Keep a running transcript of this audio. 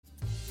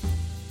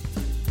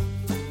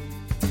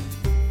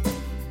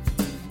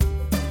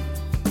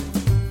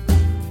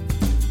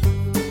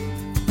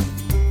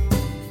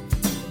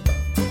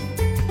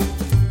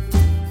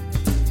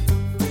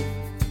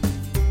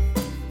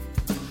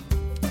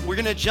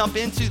to jump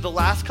into the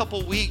last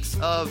couple weeks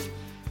of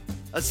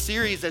a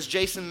series, as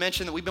Jason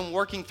mentioned, that we've been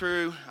working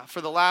through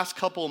for the last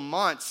couple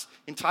months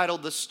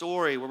entitled The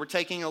Story, where we're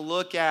taking a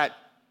look at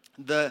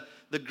the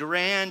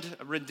grand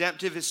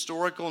redemptive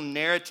historical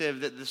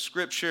narrative that the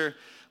scripture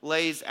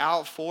lays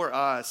out for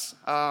us.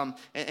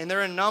 And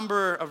there are a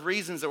number of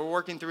reasons that we're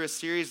working through a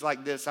series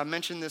like this. I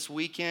mentioned this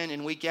week in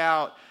and week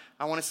out.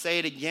 I want to say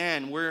it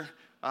again.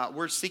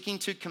 We're seeking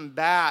to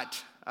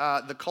combat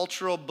the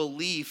cultural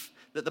belief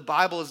that the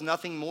Bible is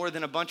nothing more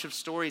than a bunch of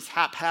stories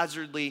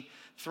haphazardly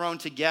thrown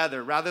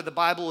together. Rather, the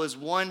Bible is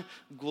one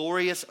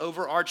glorious,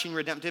 overarching,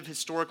 redemptive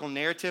historical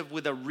narrative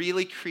with a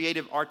really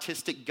creative,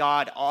 artistic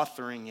God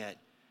authoring it.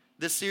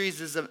 This series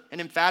is an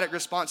emphatic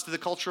response to the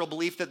cultural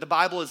belief that the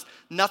Bible is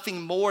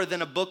nothing more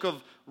than a book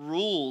of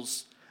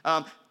rules.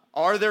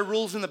 Are there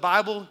rules in the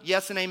Bible?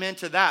 Yes and amen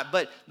to that.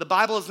 But the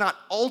Bible is not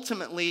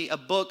ultimately a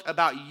book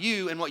about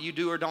you and what you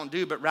do or don't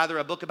do, but rather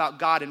a book about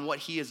God and what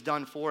He has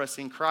done for us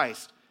in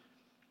Christ.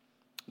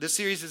 This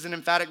series is an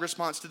emphatic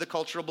response to the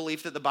cultural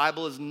belief that the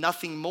Bible is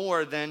nothing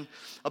more than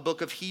a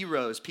book of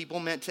heroes, people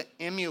meant to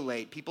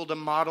emulate, people to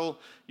model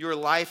your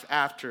life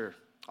after.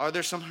 Are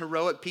there some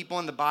heroic people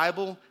in the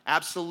Bible?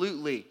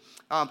 Absolutely.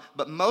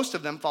 But most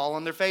of them fall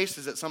on their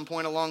faces at some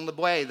point along the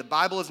way. The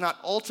Bible is not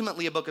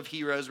ultimately a book of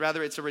heroes.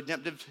 Rather, it's a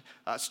redemptive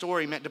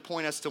story meant to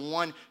point us to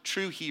one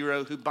true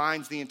hero who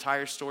binds the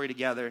entire story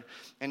together,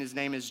 and his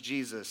name is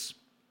Jesus.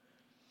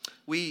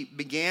 We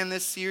began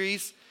this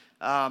series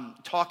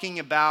talking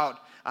about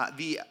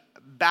the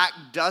back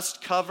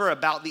dust cover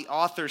about the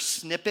author's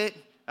snippet.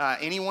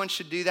 Anyone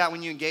should do that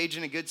when you engage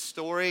in a good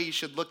story. You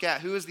should look at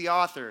who is the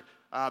author.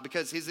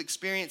 Because his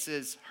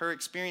experiences, her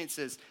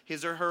experiences,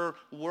 his or her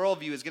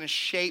worldview is going to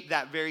shape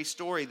that very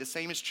story. The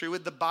same is true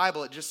with the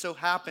Bible. It just so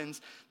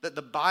happens that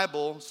the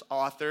Bible's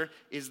author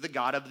is the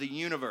God of the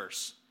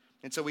universe.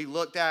 And so we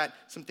looked at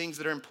some things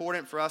that are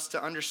important for us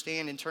to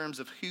understand in terms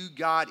of who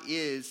God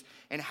is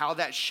and how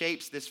that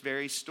shapes this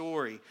very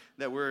story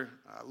that we're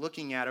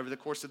looking at over the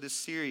course of this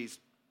series.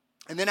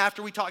 And then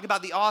after we talked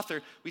about the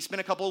author, we spent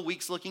a couple of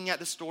weeks looking at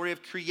the story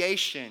of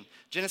creation.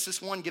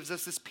 Genesis 1 gives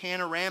us this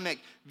panoramic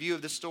view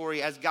of the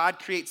story as God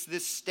creates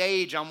this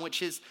stage on which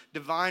his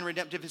divine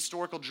redemptive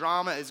historical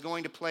drama is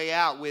going to play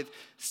out, with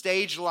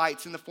stage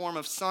lights in the form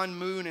of sun,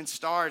 moon, and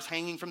stars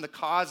hanging from the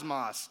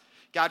cosmos.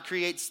 God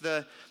creates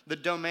the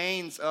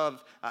domains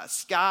of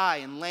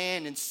sky and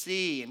land and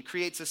sea, and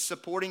creates a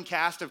supporting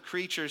cast of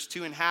creatures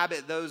to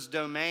inhabit those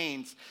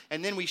domains.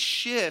 And then we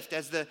shift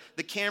as the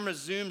camera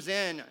zooms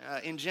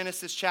in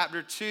Genesis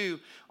chapter 2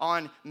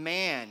 on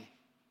man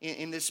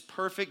in this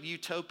perfect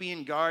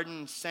utopian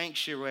garden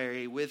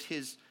sanctuary with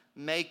his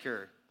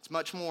maker. It's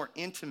much more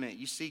intimate.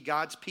 You see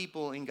God's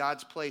people in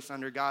God's place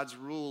under God's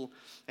rule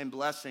and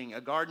blessing.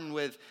 A garden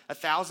with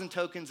 1,000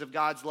 tokens of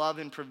God's love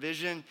and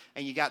provision.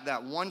 And you got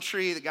that one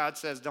tree that God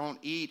says don't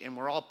eat. And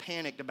we're all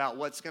panicked about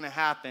what's going to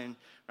happen.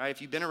 Right?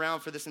 If you've been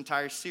around for this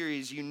entire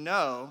series, you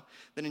know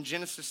that in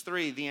Genesis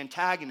 3, the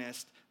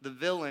antagonist, the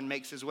villain,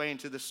 makes his way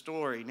into the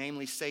story,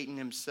 namely Satan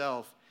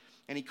himself.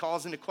 And he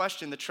calls into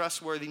question the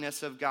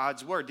trustworthiness of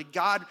God's word. Did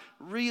God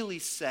really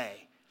say?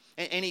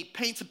 And he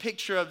paints a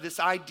picture of this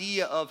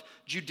idea of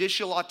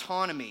judicial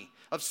autonomy,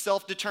 of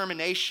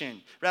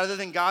self-determination. Rather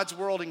than God's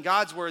world and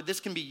God's word,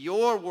 this can be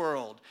your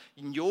world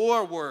and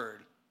your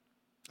word.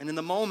 And in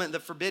the moment,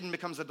 the forbidden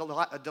becomes a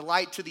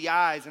delight to the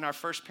eyes, and our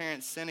first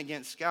parents sin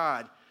against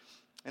God.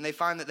 And they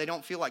find that they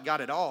don't feel like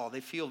God at all.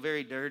 They feel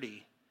very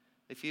dirty.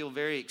 They feel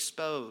very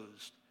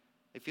exposed.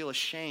 They feel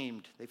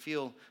ashamed. They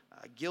feel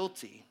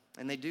guilty.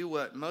 And they do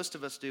what most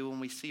of us do when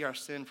we see our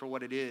sin for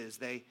what it is.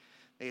 They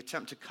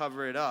attempt to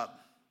cover it up.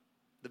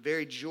 The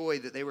very joy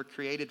that they were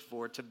created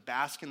for, to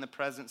bask in the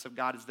presence of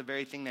God, is the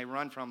very thing they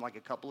run from like a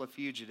couple of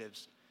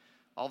fugitives.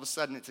 All of a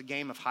sudden, it's a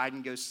game of hide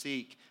and go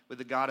seek with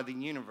the God of the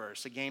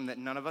universe, a game that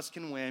none of us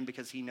can win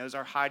because he knows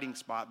our hiding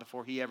spot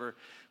before he ever,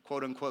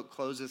 quote unquote,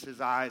 closes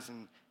his eyes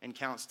and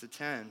counts to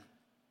 10.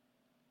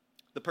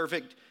 The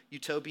perfect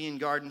utopian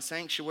garden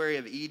sanctuary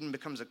of Eden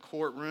becomes a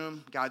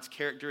courtroom. God's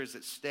character is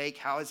at stake.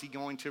 How is he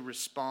going to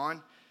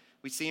respond?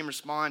 We see him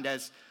respond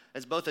as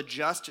both a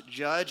just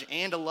judge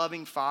and a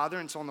loving father.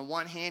 And so on the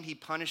one hand, he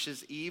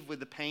punishes Eve with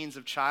the pains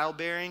of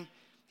childbearing.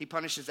 He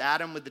punishes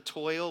Adam with the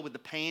toil, with the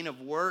pain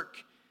of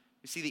work.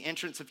 We see the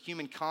entrance of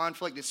human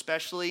conflict,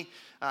 especially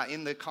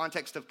in the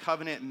context of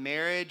covenant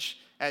marriage,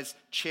 as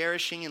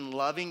cherishing and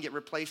loving get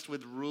replaced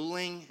with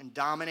ruling and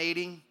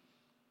dominating.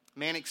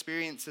 Man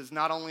experiences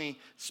not only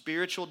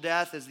spiritual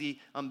death as the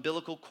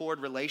umbilical cord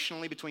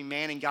relationally between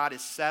man and God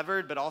is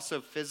severed, but also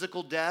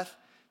physical death.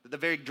 That the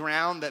very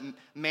ground that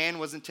man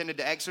was intended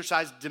to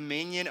exercise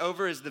dominion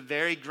over is the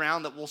very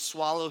ground that will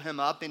swallow him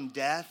up in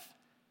death.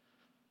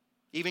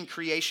 Even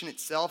creation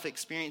itself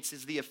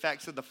experiences the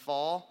effects of the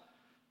fall.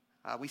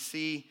 We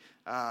see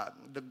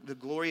the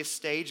glorious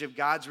stage of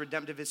God's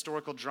redemptive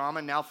historical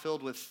drama now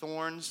filled with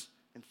thorns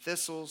and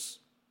thistles.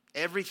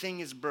 Everything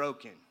is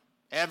broken.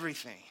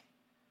 Everything.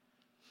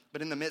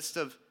 But in the midst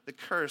of the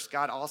curse,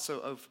 God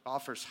also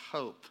offers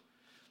hope.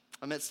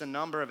 amidst a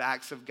number of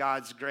acts of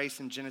God's grace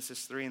in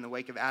Genesis 3 in the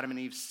wake of Adam and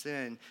Eve's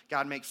sin,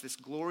 God makes this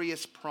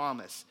glorious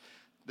promise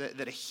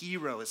that a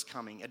hero is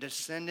coming, a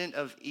descendant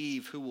of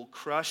Eve who will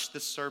crush the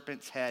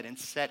serpent's head and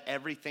set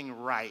everything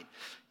right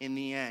in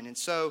the end. And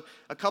so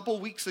a couple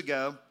weeks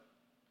ago,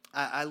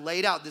 I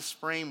laid out this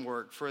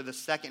framework for the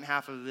second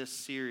half of this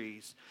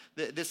series.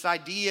 This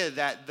idea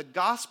that the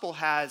gospel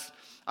has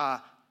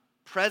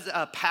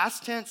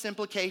past tense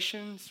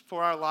implications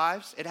for our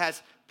lives. It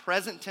has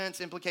present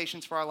tense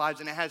implications for our lives,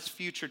 and it has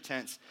future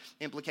tense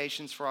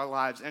implications for our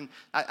lives. And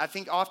I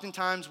think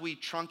oftentimes we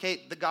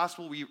truncate the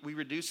gospel. We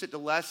reduce it to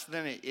less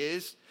than it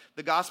is.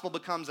 The gospel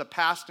becomes a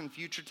past and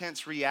future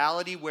tense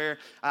reality where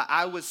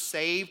I was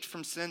saved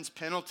from sin's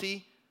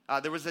penalty.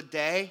 There was a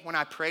day when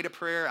I prayed a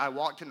prayer. I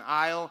walked an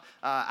aisle.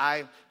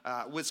 I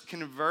was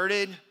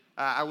converted.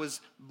 I was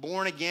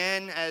born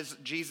again, as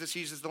Jesus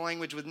uses the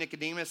language with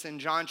Nicodemus in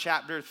John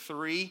chapter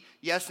 3.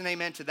 Yes and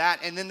amen to that.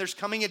 And then there's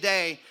coming a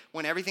day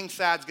when everything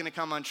sad's going to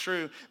come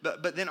untrue.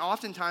 But then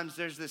oftentimes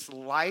there's this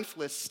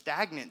lifeless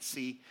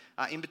stagnancy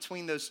in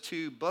between those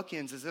two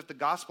bookends, as if the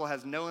gospel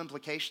has no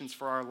implications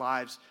for our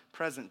lives,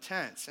 present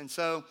tense. And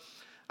so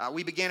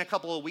we began a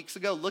couple of weeks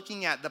ago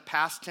looking at the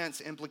past tense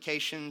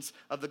implications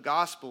of the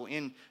gospel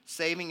in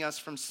saving us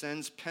from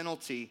sin's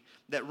penalty.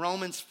 That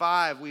Romans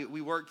 5,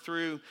 we worked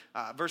through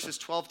verses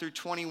 12 through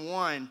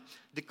 21,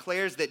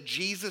 declares that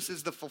Jesus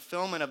is the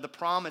fulfillment of the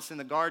promise in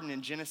the garden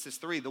in Genesis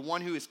 3, the one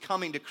who is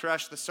coming to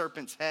crush the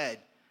serpent's head.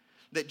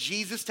 That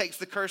Jesus takes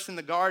the curse in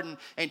the garden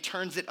and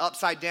turns it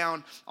upside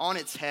down on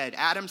its head.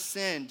 Adam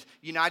sinned,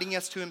 uniting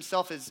us to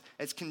himself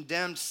as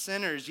condemned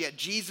sinners, yet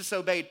Jesus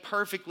obeyed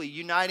perfectly,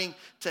 uniting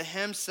to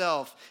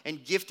himself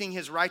and gifting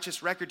his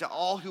righteous record to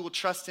all who will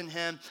trust in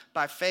him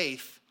by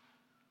faith.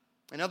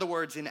 In other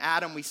words, in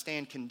Adam we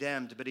stand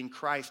condemned, but in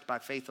Christ by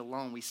faith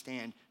alone we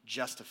stand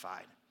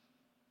justified.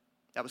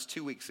 That was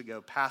 2 weeks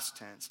ago, past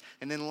tense.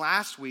 And then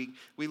last week,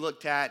 we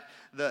looked at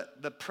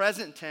the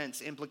present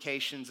tense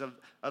implications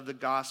of the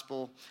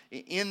gospel,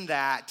 in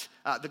that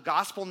the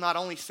gospel not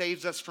only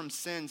saves us from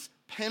sin's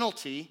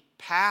penalty,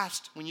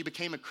 past when you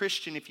became a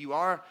Christian, if you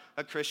are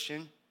a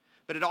Christian,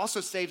 but it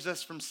also saves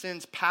us from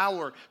sin's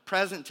power,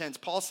 present tense.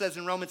 Paul says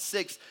in Romans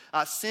 6,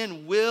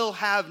 sin will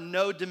have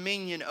no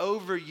dominion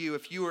over you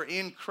if you are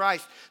in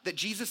Christ. That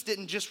Jesus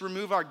didn't just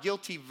remove our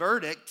guilty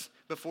verdict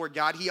before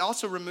God, he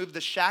also removed the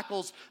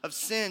shackles of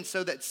sin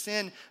so that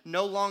sin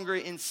no longer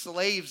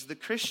enslaves the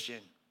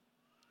Christian.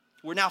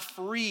 We're now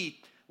free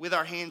with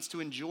our hands to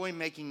enjoy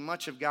making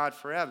much of God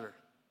forever.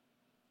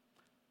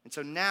 And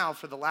so now,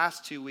 for the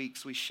last 2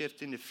 weeks, we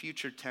shift into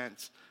future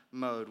tense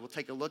mode. We'll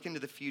take a look into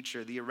the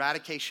future, the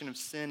eradication of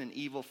sin and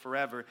evil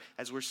forever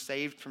as we're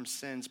saved from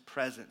sin's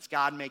presence,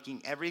 God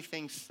making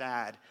everything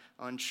sad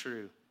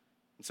untrue.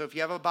 And so if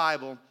you have a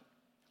Bible,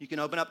 you can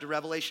open up to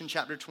Revelation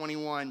chapter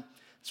 21.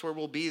 That's where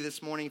we'll be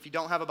this morning. If you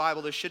don't have a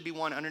Bible, there should be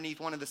one underneath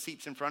one of the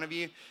seats in front of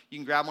you. You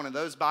can grab one of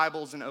those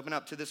Bibles and open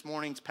up to this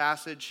morning's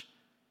passage.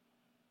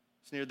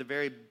 It's near the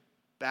very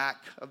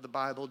back of the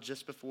Bible,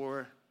 just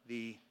before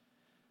the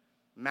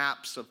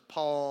maps of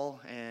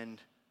Paul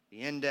and the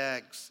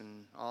index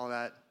and all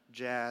that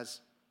jazz.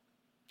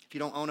 If you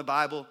don't own a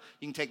Bible,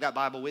 you can take that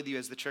Bible with you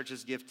as the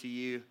church's gift to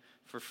you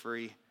for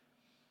free.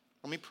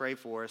 Let me pray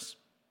for us,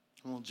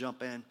 and we'll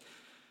jump in.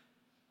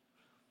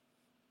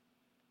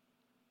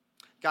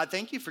 God,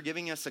 thank you for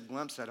giving us a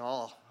glimpse at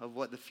all of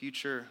what the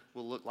future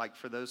will look like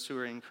for those who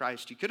are in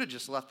Christ. You could have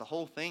just left the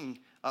whole thing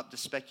up to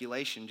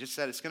speculation, just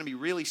said it's going to be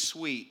really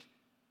sweet,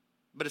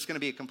 but it's going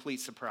to be a complete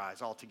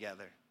surprise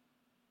altogether.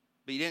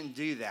 But you didn't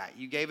do that.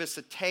 You gave us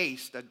a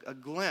taste, a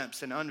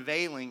glimpse, an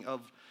unveiling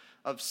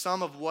of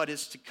some of what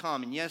is to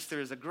come. And yes, there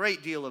is a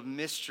great deal of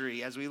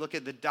mystery as we look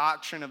at the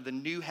doctrine of the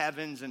new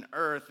heavens and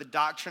earth, the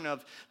doctrine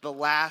of the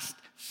last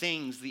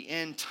things, the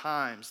end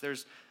times.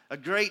 There's a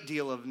great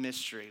deal of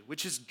mystery,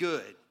 which is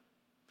good.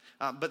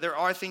 But there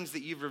are things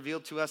that you've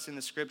revealed to us in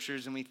the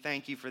scriptures, and we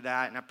thank you for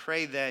that. And I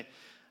pray that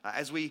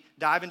as we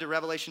dive into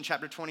Revelation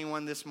chapter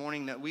 21 this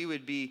morning, that we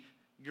would be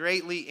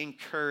greatly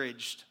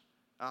encouraged.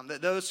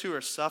 That those who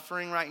are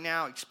suffering right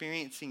now,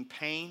 experiencing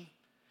pain,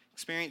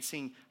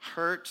 experiencing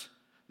hurt,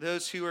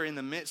 those who are in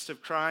the midst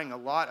of crying a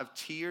lot of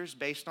tears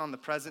based on the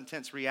present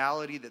tense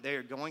reality that they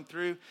are going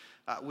through,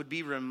 would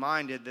be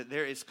reminded that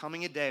there is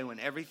coming a day when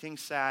everything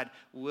sad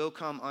will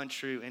come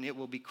untrue, and it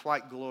will be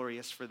quite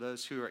glorious for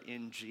those who are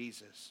in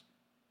Jesus.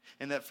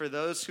 And that for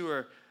those who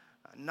are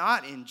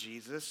not in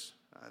Jesus,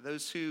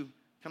 those who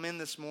come in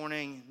this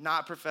morning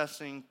not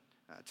professing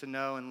to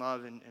know and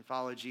love and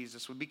follow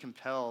Jesus, would be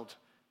compelled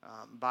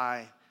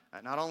by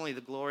not only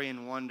the glory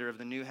and wonder of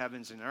the new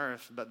heavens and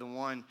earth, but the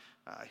one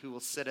who will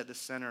sit at the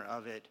center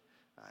of it,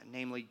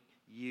 namely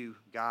you,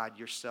 God,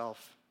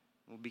 yourself,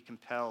 will be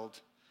compelled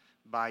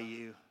by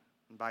you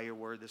and by your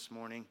word this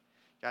morning.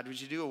 God, would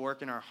you do a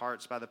work in our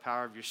hearts by the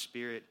power of your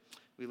Spirit?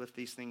 We lift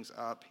these things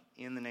up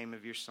in the name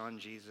of your Son,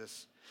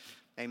 Jesus.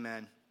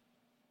 Amen.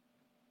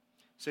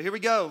 So here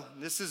we go.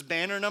 This is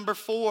banner number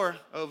 4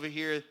 over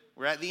here.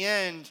 We're at the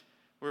end.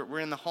 We're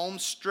in the home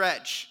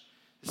stretch.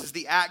 This is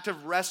the act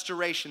of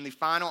restoration, the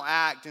final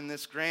act in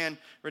this grand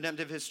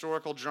redemptive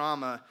historical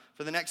drama.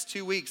 For the next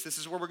 2 weeks, this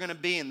is where we're going to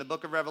be in the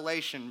book of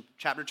Revelation.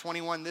 Chapter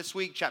 21 this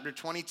week, chapter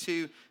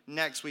 22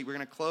 next week. We're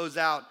going to close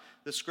out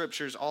the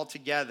scriptures all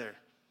together.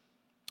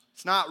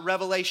 It's not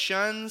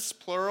revelations,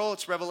 plural.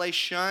 It's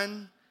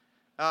revelation,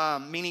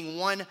 meaning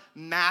one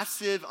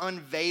massive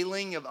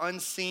unveiling of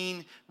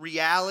unseen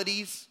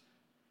realities.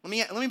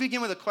 Let me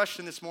begin with a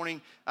question this morning.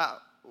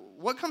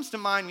 What comes to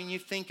mind when you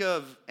think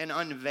of an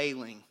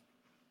unveiling?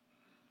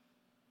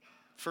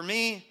 For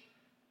me,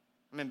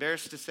 I'm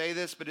embarrassed to say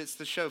this, but it's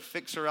the show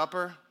Fixer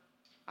Upper.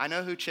 I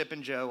know who Chip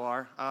and Joe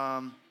are.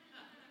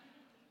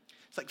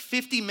 It's like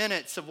 50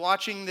 minutes of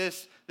watching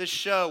this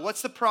show.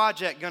 What's the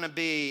project going to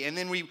be? And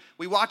then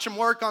we watch them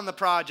work on the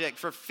project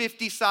for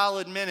 50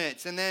 solid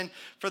minutes. And then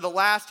for the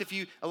last, if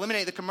you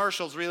eliminate the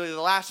commercials, really,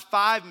 the last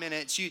 5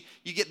 minutes, you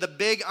get the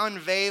big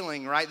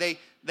unveiling, right?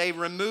 They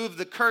remove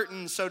the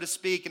curtain, so to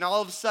speak, and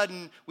all of a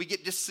sudden we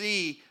get to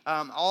see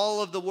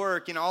all of the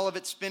work in all of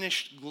its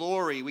finished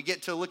glory. We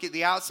get to look at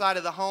the outside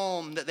of the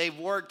home that they've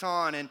worked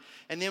on, and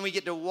then we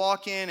get to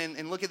walk in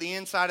and look at the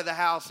inside of the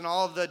house and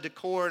all of the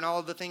decor and all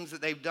of the things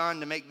that they've done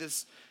to make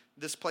this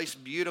place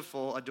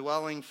beautiful, a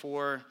dwelling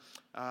for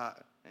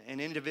an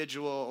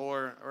individual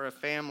or a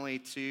family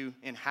to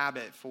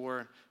inhabit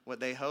for what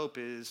they hope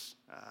is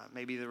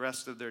maybe the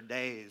rest of their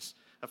days,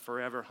 a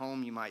forever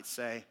home, you might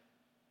say.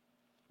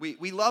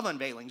 We love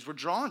unveilings. We're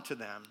drawn to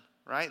them,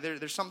 right?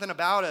 There's something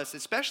about us,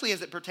 especially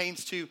as it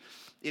pertains to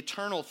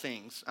eternal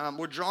things.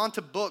 We're drawn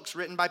to books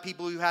written by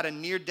people who had a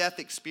near-death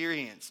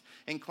experience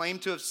and claim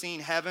to have seen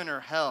heaven or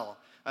hell.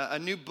 A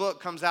new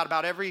book comes out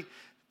about every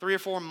 3 or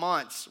 4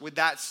 months with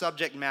that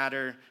subject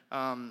matter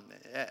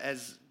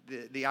as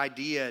the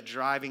idea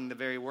driving the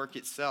very work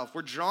itself.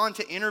 We're drawn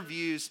to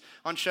interviews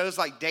on shows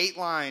like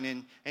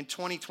Dateline and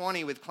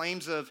 2020 with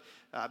claims of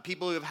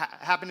people who have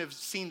happen to have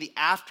seen the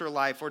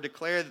afterlife or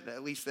declare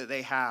at least that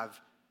they have.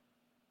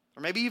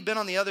 Or maybe you've been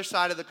on the other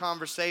side of the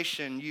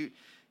conversation.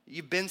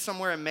 You've been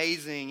somewhere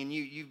amazing and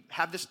you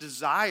have this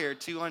desire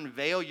to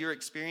unveil your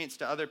experience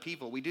to other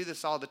people. We do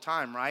this all the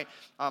time, right?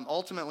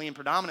 Ultimately and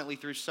predominantly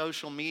through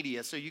social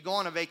media. So you go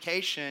on a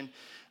vacation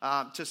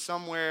to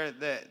somewhere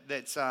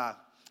that's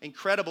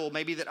incredible,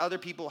 maybe that other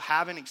people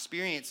haven't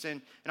experienced,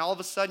 and all of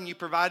a sudden you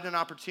provide an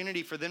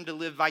opportunity for them to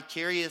live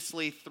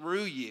vicariously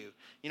through you.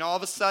 You know, all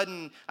of a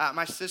sudden,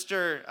 my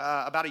sister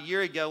about a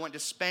year ago went to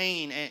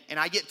Spain, and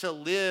I get to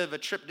live a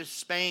trip to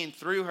Spain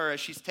through her as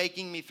she's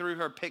taking me through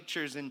her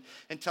pictures and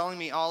telling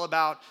me all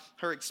about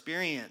her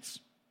experience.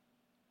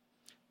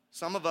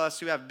 Some of us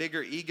who have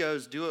bigger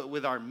egos do it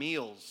with our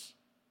meals.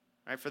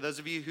 Right? For those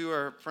of you who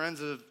are friends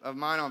of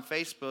mine on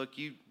Facebook,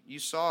 you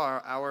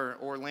saw our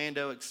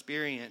Orlando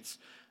experience.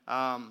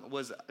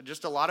 Was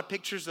just a lot of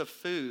pictures of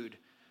food,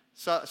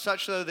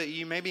 such though that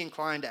you may be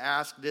inclined to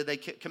ask, did they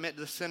commit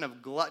the sin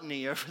of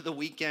gluttony over the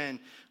weekend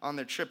on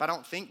their trip? I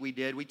don't think we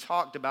did. We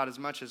talked about as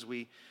much as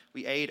we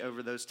ate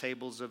over those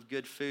tables of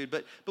good food.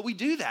 But we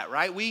do that,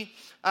 right? We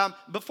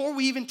before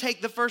we even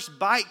take the first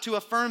bite to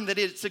affirm that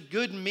it's a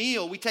good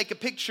meal, we take a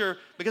picture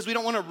because we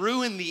don't want to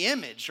ruin the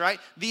image, right?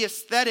 The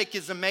aesthetic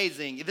is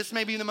amazing. This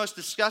may be the most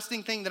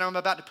disgusting thing that I'm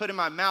about to put in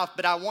my mouth,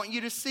 but I want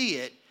you to see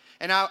it.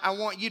 And I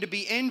want you to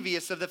be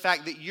envious of the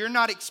fact that you're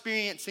not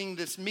experiencing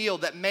this meal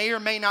that may or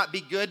may not be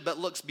good but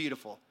looks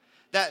beautiful.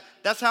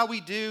 That's how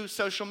we do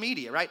social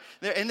media, right?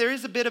 And there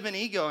is a bit of an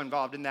ego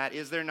involved in that,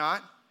 is there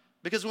not?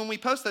 Because when we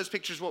post those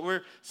pictures, what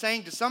we're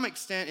saying to some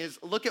extent is,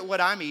 look at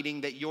what I'm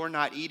eating that you're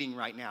not eating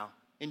right now.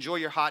 Enjoy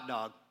your hot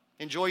dog.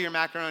 Enjoy your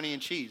macaroni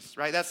and cheese,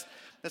 right? That's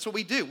what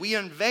we do. We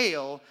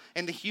unveil,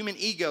 and the human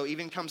ego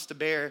even comes to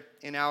bear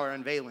in our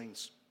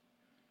unveilings.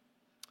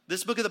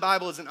 This book of the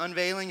Bible is an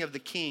unveiling of the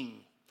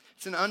King.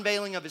 It's an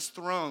unveiling of his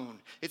throne.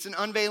 It's an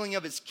unveiling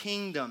of his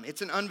kingdom.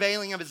 It's an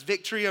unveiling of his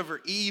victory over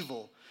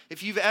evil.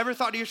 If you've ever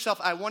thought to yourself,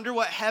 I wonder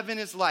what heaven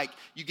is like,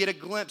 you get a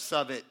glimpse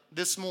of it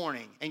this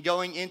morning. And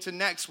going into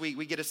next week,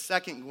 we get a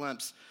second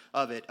glimpse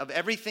of it, of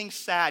everything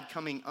sad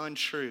coming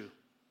untrue.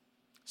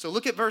 So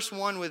look at verse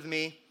 1 with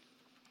me.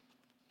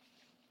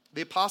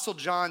 The Apostle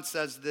John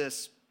says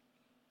this,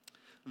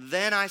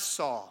 "Then I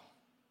saw."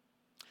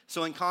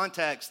 So in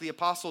context, the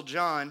Apostle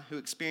John, who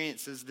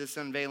experiences this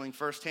unveiling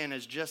firsthand,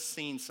 has just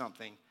seen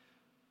something.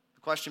 The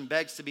question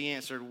begs to be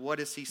answered, what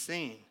has he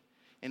seen?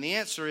 And the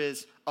answer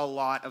is a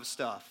lot of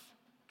stuff,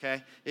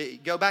 okay?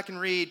 Go back and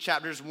read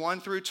chapters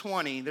 1 through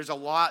 20. There's a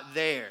lot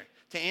there.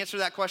 To answer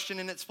that question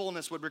in its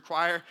fullness would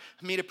require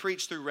me to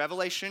preach through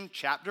Revelation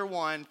chapter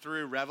 1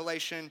 through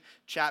Revelation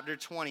chapter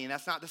 20. And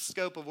that's not the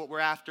scope of what we're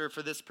after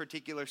for this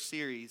particular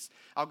series.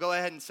 I'll go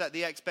ahead and set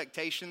the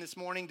expectation this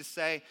morning to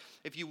say,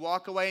 if you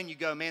walk away and you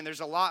go, man, there's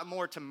a lot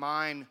more to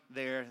mine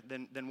there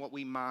than what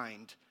we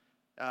mined.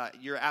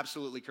 You're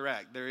absolutely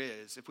correct. There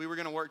is. If we were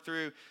going to work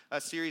through a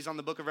series on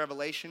the book of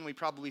Revelation, we'd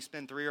probably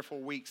spend 3 or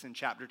 4 weeks in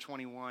chapter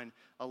 21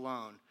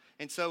 alone.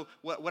 And so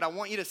what I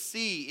want you to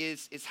see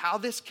is how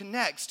this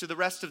connects to the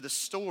rest of the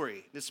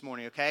story this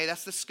morning, okay?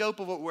 That's the scope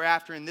of what we're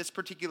after in this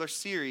particular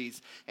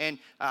series. And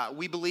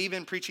we believe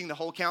in preaching the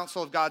whole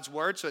counsel of God's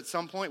word, so at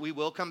some point we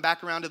will come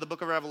back around to the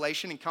book of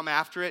Revelation and come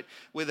after it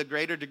with a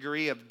greater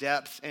degree of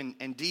depth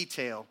and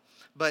detail.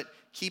 But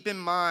keep in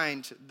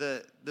mind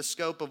the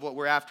scope of what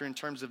we're after in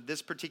terms of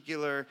this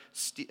particular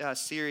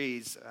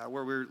series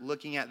where we're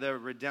looking at the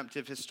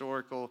redemptive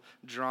historical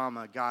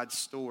drama, God's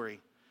story.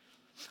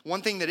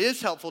 One thing that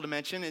is helpful to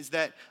mention is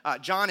that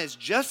John has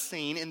just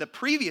seen in the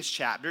previous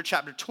chapter,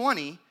 chapter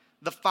 20,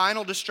 the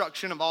final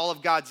destruction of all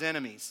of God's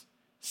enemies.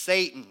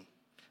 Satan,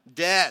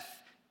 death,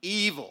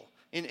 evil.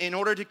 In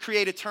order to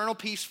create eternal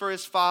peace for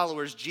his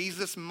followers,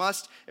 Jesus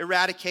must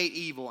eradicate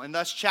evil. And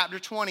thus chapter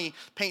 20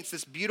 paints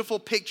this beautiful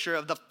picture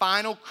of the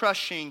final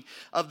crushing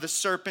of the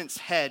serpent's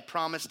head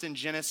promised in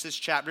Genesis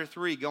chapter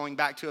 3, going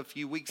back to a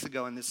few weeks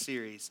ago in this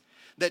series.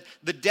 That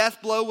the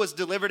death blow was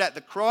delivered at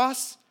the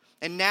cross,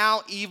 and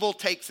now evil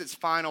takes its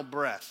final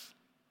breath.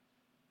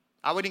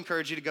 I would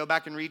encourage you to go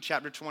back and read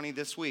chapter 20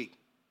 this week,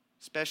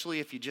 especially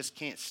if you just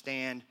can't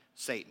stand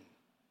Satan.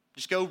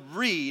 Just go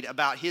read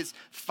about his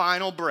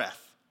final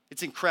breath.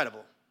 It's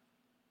incredible.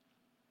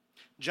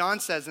 John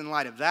says in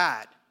light of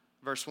that,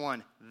 verse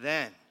 1,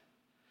 Then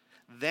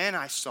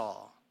I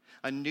saw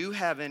a new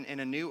heaven and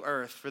a new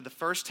earth, for the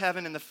first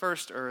heaven and the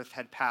first earth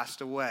had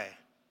passed away.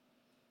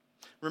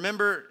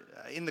 Remember,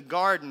 in the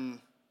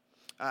garden,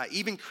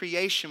 even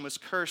creation was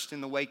cursed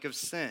in the wake of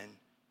sin.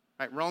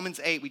 Right? Romans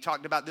 8, we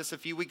talked about this a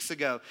few weeks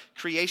ago.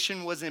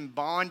 Creation was in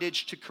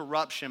bondage to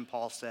corruption,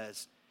 Paul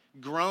says.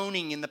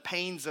 Groaning in the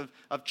pains of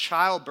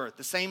childbirth,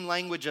 the same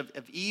language of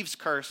Eve's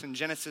curse in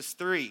Genesis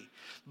 3.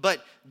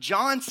 But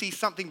John sees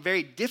something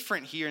very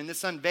different here in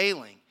this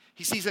unveiling.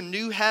 He sees a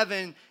new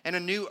heaven and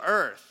a new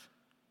earth.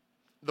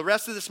 The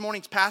rest of this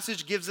morning's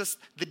passage gives us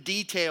the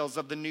details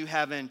of the new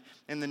heaven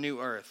and the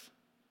new earth.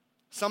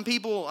 Some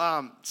people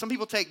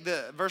take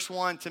the verse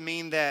 1 to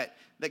mean that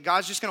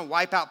God's just going to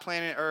wipe out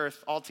planet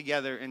Earth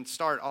altogether and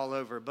start all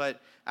over.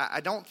 But I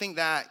don't think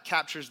that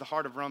captures the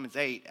heart of Romans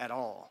 8 at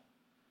all.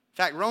 In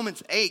fact,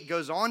 Romans 8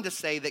 goes on to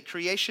say that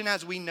creation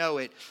as we know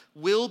it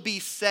will be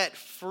set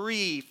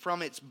free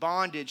from its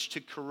bondage to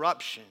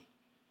corruption.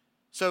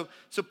 So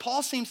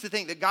Paul seems to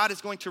think that God is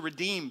going to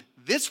redeem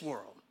this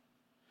world.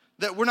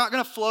 That we're not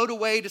going to float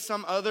away to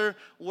some other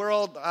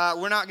world.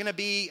 We're not going to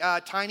be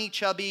tiny,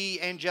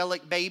 chubby,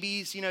 angelic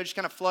babies, just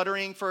kind of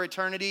fluttering for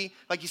eternity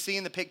like you see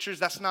in the pictures.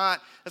 That's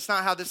not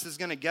how this is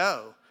going to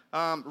go.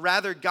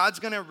 Rather, God's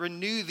going to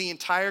renew the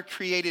entire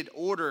created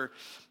order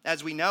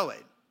as we know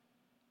it.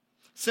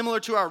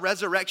 Similar to our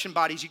resurrection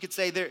bodies, you could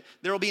say there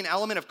will be an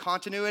element of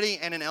continuity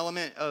and an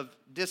element of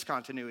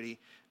discontinuity.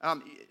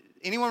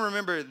 Anyone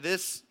remember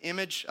this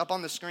image up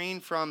on the screen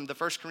from the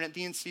 1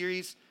 Corinthians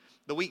series?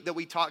 The week that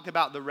we talked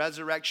about the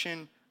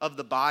resurrection of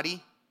the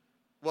body,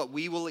 what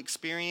we will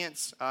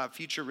experience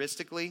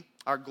futuristically,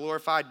 our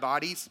glorified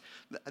bodies.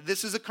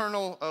 This is a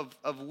kernel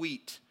of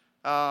wheat.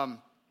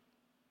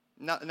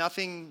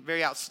 Nothing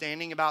very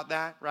outstanding about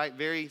that, right?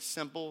 Very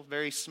simple,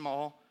 very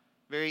small,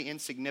 very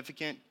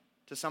insignificant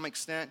to some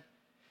extent.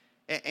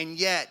 And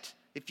yet,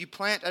 if you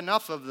plant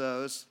enough of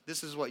those,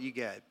 this is what you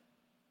get.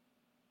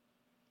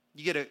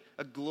 You get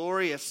a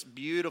glorious,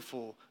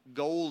 beautiful,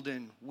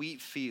 golden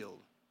wheat field.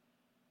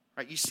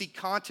 Right, you see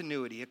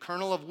continuity. A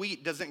kernel of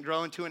wheat doesn't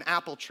grow into an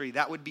apple tree.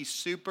 That would be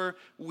super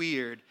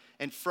weird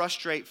and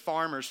frustrate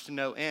farmers to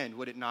no end,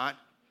 would it not?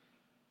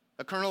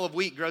 A kernel of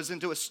wheat grows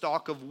into a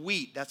stalk of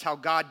wheat. That's how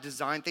God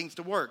designed things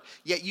to work.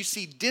 Yet you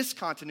see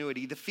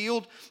discontinuity. The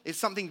field is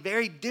something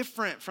very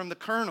different from the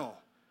kernel.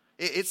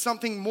 It's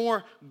something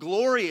more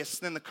glorious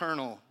than the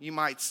kernel, you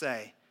might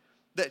say.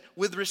 That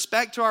with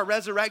respect to our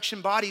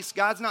resurrection bodies,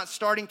 God's not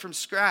starting from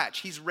scratch.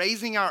 He's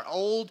raising our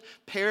old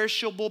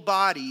perishable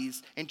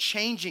bodies and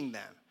changing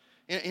them.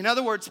 In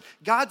other words,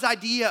 God's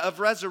idea of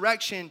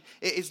resurrection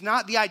is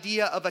not the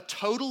idea of a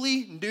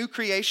totally new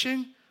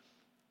creation,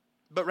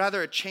 but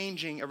rather a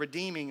changing, a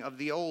redeeming of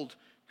the old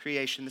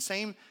creation. The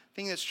same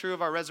thing that's true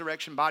of our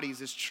resurrection bodies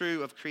is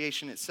true of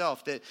creation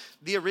itself. That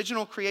the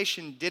original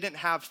creation didn't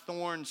have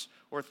thorns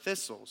or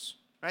thistles,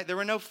 right? There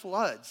were no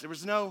floods. There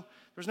was no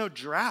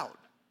drought.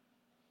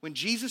 When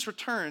Jesus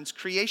returns,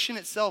 creation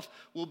itself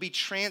will be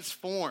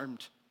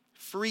transformed,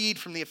 freed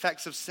from the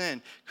effects of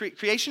sin.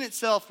 Creation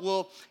itself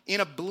will, in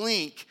a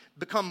blink,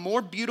 become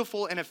more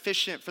beautiful and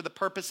efficient for the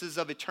purposes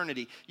of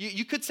eternity.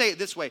 You could say it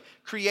this way.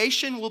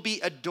 Creation will be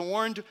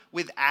adorned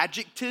with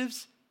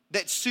adjectives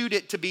that suit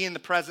it to be in the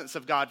presence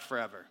of God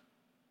forever.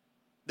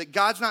 That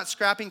God's not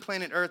scrapping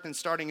planet Earth and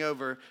starting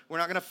over. We're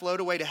not going to float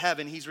away to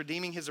heaven. He's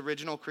redeeming his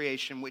original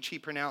creation, which he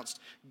pronounced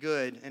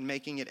good, and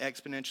making it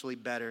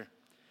exponentially better.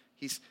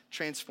 He's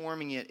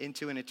transforming it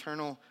into an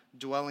eternal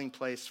dwelling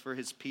place for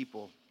his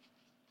people.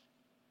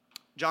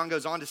 John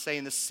goes on to say,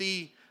 and the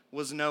sea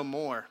was no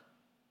more.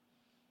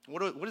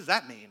 What does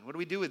that mean? What do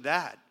we do with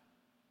that?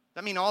 Does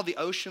that mean all the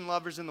ocean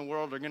lovers in the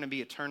world are going to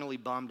be eternally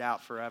bummed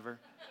out forever?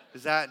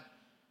 Is that,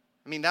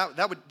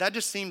 that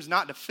just seems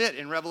not to fit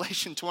in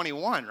Revelation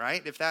 21,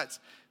 right? If that's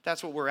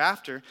that's what we're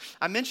after.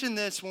 I mentioned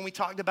this when we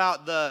talked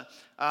about the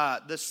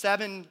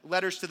 7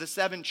 letters to the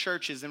 7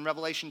 churches in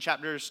Revelation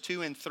chapters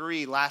 2 and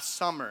 3 last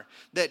summer,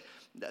 that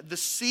the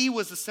sea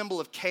was the symbol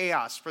of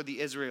chaos for the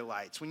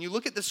Israelites. When you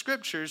look at the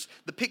scriptures,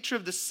 the picture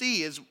of the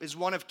sea is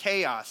one of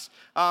chaos.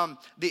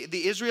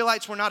 The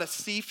Israelites were not a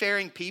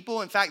seafaring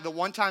people. In fact, the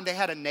one time they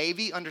had a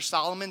navy under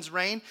Solomon's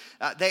reign,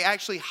 they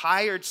actually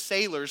hired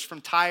sailors from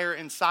Tyre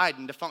and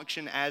Sidon to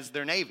function as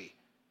their navy.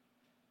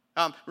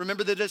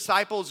 Remember the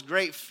disciples'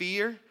 great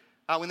fear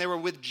when they were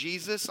with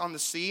Jesus on the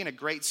sea and a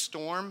great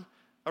storm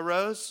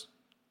arose?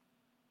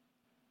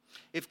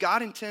 If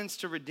God intends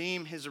to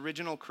redeem his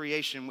original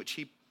creation, which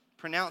he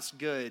pronounced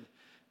good,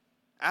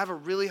 I have a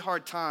really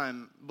hard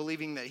time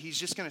believing that he's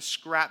just going to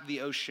scrap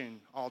the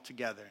ocean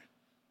altogether.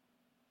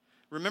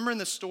 Remember in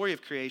the story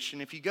of creation,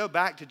 if you go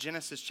back to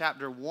Genesis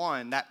chapter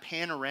 1, that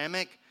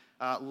panoramic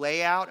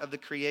layout of the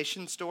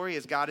creation story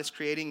as God is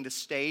creating the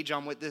stage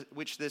on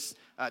which this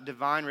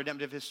divine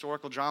redemptive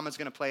historical drama is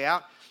going to play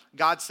out,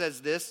 God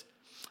says this: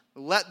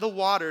 "Let the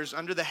waters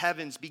under the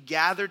heavens be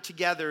gathered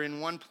together in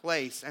one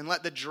place, and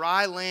let the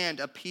dry land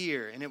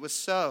appear." And it was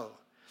so.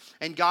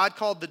 And God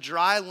called the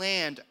dry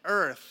land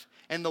earth,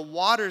 and the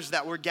waters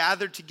that were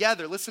gathered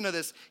together, listen to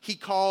this, he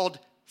called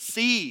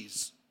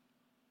seas.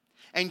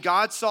 And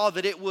God saw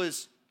that it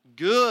was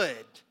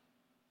good.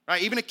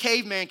 Right? Even a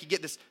caveman could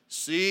get this,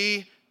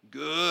 see,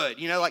 good.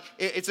 You know, like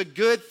it's a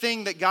good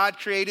thing that God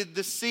created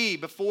the sea.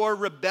 Before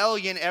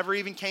rebellion ever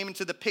even came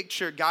into the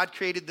picture, God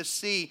created the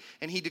sea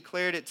and he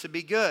declared it to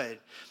be good.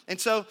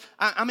 And so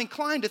I'm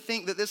inclined to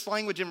think that this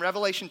language in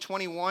Revelation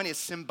 21 is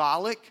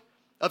symbolic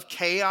of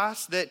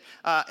chaos, that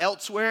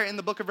elsewhere in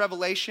the book of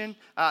Revelation,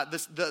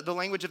 the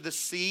language of the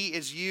sea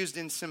is used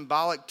in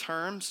symbolic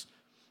terms.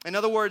 In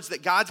other words,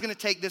 that God's going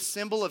to take this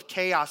symbol of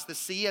chaos, the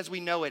sea as we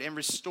know it, and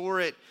restore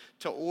it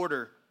to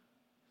order.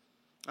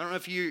 I don't know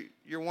if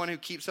you're one who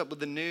keeps up with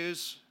the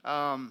news.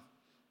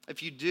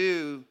 If you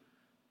do,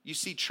 you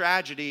see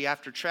tragedy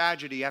after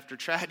tragedy after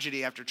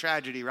tragedy after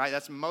tragedy, right?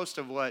 That's most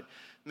of what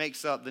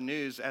makes up the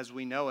news as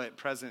we know it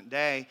present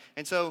day.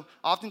 And so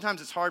oftentimes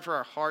it's hard for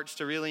our hearts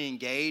to really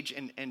engage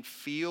and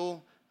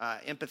feel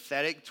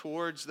empathetic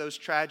towards those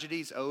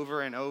tragedies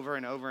over and over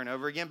and over and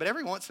over again. But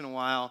every once in a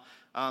while,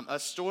 a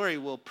story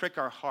will prick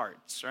our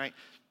hearts, right?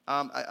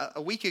 A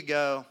week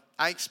ago,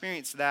 I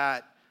experienced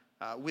that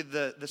with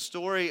the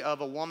story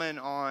of a woman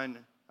on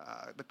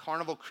the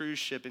Carnival cruise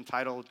ship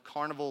entitled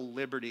Carnival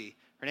Liberty.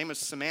 Her name was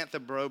Samantha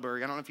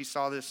Broberg. I don't know if you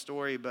saw this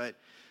story, but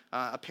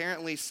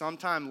apparently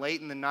sometime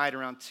late in the night,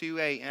 around 2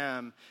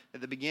 a.m.,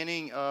 at the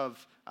beginning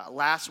of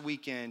last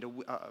weekend,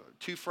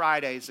 2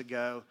 Fridays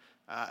ago,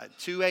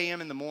 2 a.m.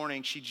 in the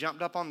morning, she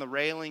jumped up on the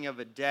railing of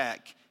a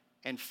deck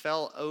and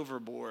fell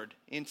overboard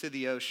into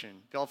the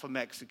ocean, Gulf of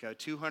Mexico,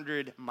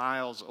 200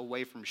 miles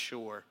away from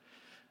shore.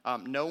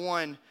 No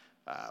one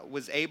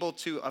was able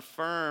to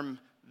affirm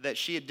that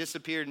she had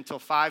disappeared until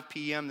 5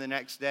 p.m. the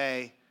next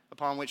day,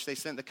 upon which they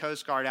sent the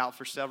Coast Guard out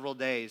for several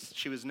days.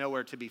 She was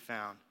nowhere to be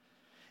found.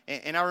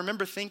 And I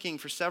remember thinking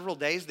for several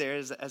days there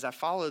as I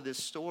followed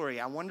this story,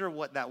 I wonder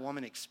what that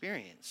woman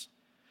experienced.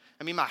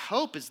 I mean, my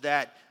hope is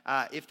that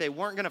if they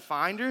weren't going to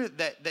find her,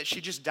 that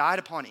she just died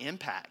upon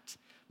impact.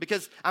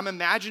 Because I'm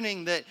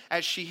imagining that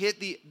as she hit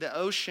the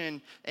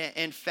ocean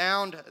and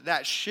found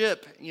that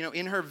ship, you know,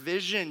 in her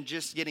vision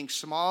just getting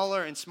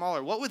smaller and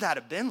smaller, what would that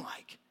have been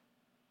like?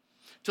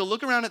 To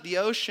look around at the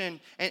ocean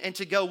and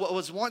to go, what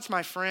was once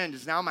my friend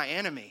is now my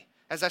enemy.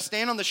 As I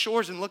stand on the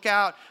shores and look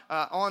out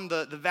on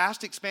the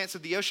vast expanse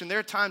of the ocean, there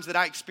are times that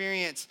I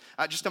experience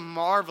just a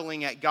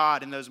marveling at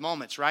God in those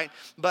moments, right?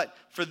 But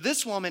for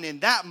this woman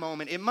in that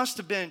moment, it must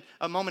have been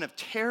a moment of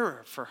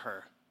terror for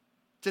her.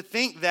 To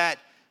think that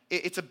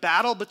it's a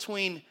battle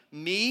between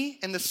me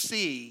and the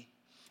sea,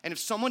 and if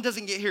someone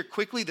doesn't get here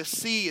quickly, the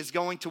sea is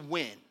going to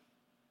win.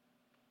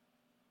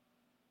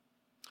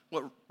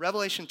 What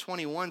Revelation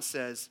 21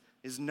 says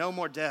is no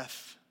more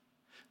death,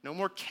 no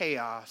more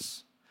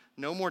chaos,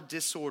 no more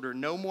disorder,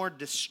 no more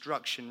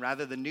destruction.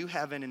 Rather, the new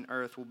heaven and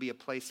earth will be a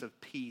place of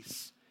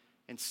peace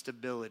and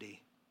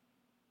stability.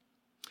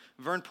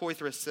 Vern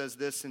Poythress says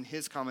this in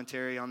his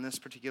commentary on this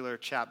particular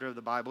chapter of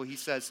the Bible. He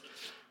says,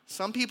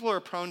 "Some people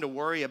are prone to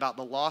worry about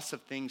the loss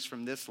of things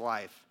from this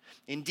life.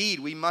 Indeed,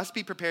 we must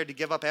be prepared to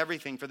give up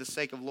everything for the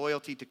sake of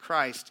loyalty to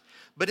Christ.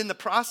 But in the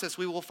process,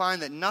 we will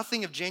find that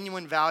nothing of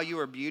genuine value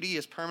or beauty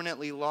is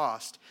permanently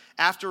lost.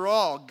 After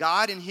all,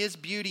 God in his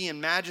beauty and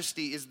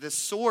majesty is the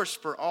source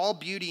for all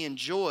beauty and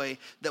joy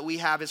that we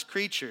have as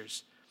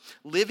creatures.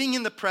 Living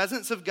in the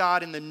presence of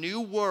God in the new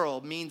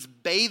world means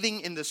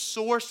bathing in the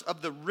source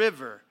of the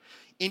river,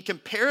 in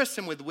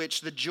comparison with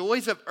which the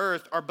joys of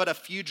earth are but a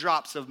few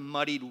drops of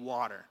muddied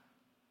water."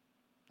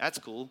 That's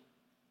cool.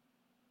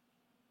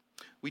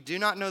 We do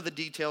not know the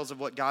details of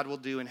what God will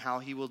do and how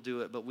he will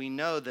do it, but we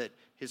know that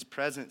his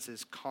presence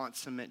is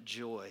consummate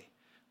joy.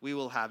 We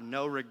will have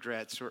no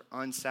regrets or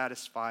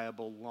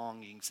unsatisfiable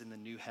longings in the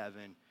new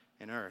heaven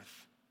and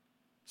earth.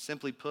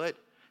 Simply put,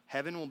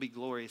 heaven will be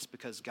glorious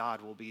because God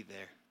will be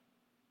there.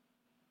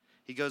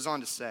 He goes on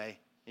to say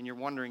And you're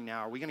wondering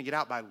now, are we going to get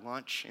out by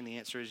lunch? And the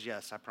answer is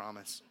yes, I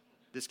promise.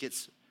 This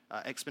gets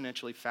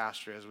exponentially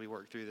faster as we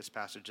work through this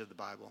passage of the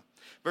Bible.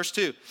 Verse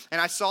 2,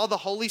 and I saw the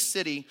holy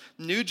city,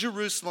 New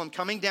Jerusalem,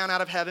 coming down out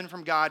of heaven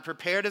from God,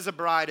 prepared as a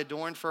bride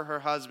adorned for her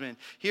husband.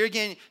 Here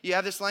again, you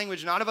have this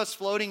language, not of us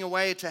floating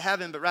away to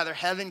heaven, but rather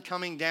heaven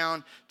coming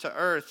down to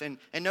earth. And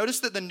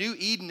notice that the new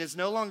Eden is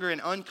no longer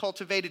an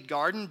uncultivated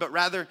garden, but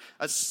rather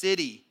a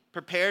city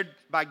prepared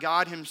by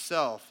God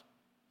himself.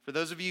 For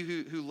those of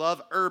you who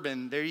love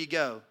urban, there you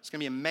go. It's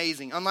going to be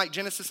amazing. Unlike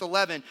Genesis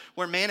 11,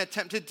 where man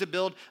attempted to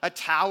build a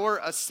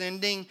tower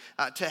ascending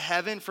to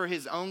heaven for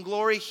his own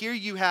glory, here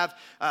you have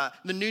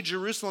the New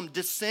Jerusalem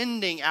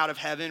descending out of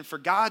heaven for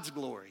God's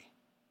glory.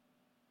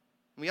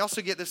 We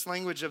also get this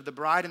language of the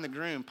bride and the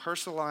groom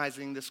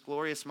personalizing this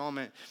glorious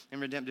moment in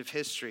redemptive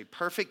history.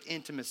 Perfect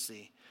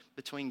intimacy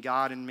between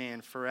God and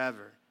man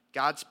forever.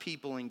 God's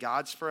people in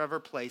God's forever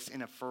place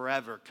in a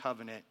forever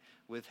covenant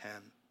with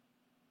him.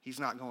 He's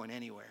not going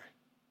anywhere,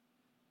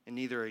 and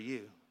neither are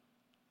you.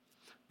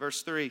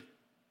 Verse 3,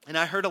 and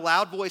I heard a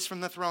loud voice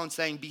from the throne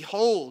saying,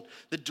 behold,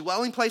 the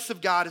dwelling place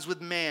of God is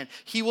with man.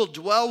 He will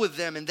dwell with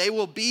them, and they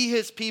will be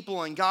his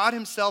people, and God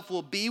himself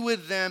will be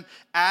with them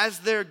as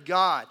their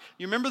God.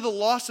 You remember the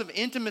loss of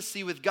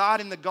intimacy with God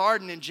in the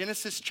garden in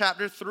Genesis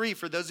chapter 3,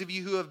 for those of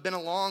you who have been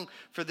along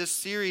for this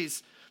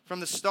series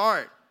from the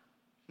start.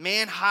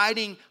 Man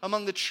hiding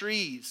among the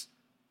trees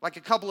like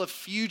a couple of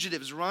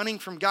fugitives running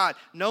from God.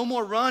 No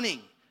more running.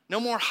 No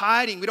more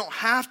hiding. We don't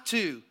have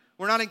to.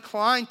 We're not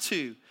inclined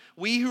to.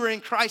 We who are in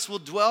Christ will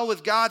dwell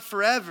with God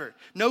forever.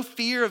 No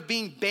fear of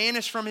being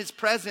banished from his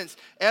presence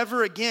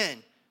ever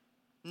again.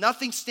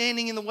 Nothing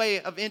standing in the way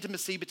of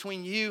intimacy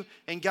between you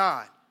and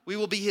God. We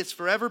will be his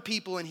forever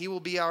people and he will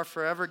be our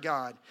forever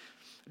God.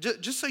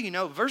 Just so you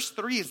know, verse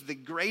 3 is the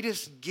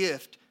greatest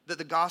gift that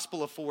the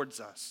gospel affords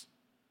us.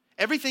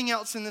 Everything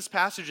else in this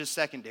passage is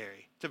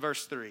secondary to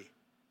verse 3.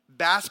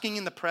 Basking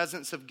in the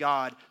presence of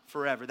God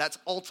forever. That's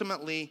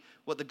ultimately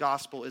what the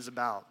gospel is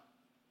about.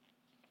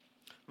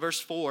 Verse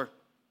 4,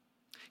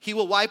 he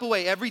will wipe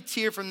away every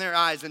tear from their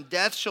eyes, and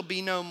death shall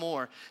be no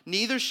more.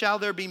 Neither shall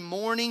there be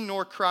mourning,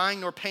 nor crying,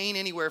 nor pain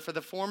anywhere, for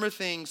the former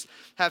things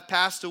have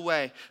passed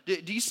away.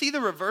 Do you see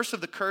the reverse of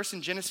the curse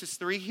in Genesis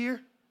 3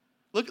 here?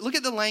 Look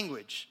at the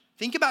language.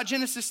 Think about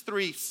Genesis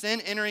 3,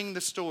 sin entering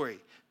the story.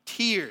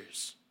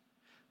 Tears,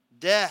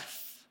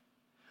 death,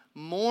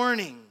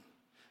 mourning,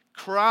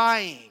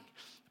 crying,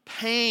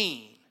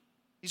 pain.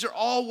 These are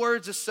all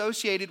words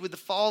associated with the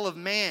fall of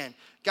man.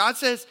 God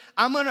says,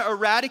 I'm going to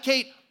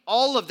eradicate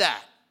all of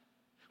that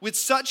with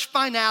such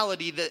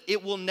finality that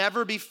it will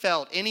never be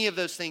felt, any of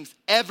those things,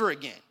 ever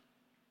again.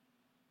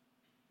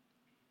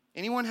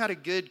 Anyone had a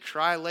good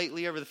cry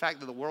lately over the fact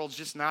that the world's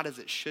just not as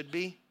it should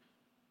be?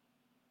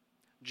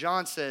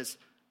 John says,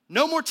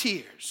 no more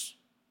tears.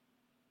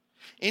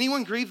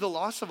 Anyone grieve the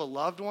loss of a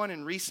loved one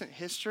in recent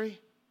history?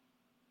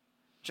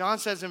 John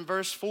says in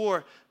verse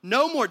 4,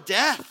 no more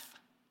death.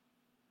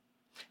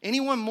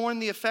 Anyone mourn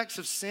the effects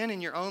of sin in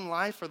your own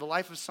life or the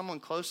life of someone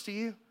close to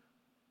you?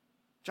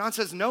 John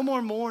says no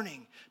more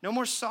mourning, no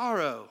more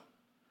sorrow.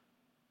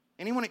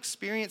 Anyone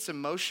experience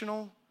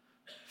emotional,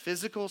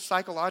 physical,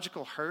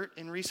 psychological hurt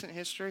in recent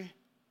history?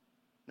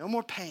 No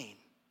more pain.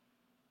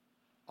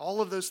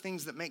 All of those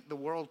things that make the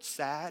world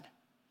sad,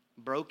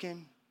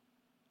 broken,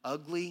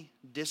 ugly,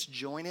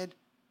 disjointed,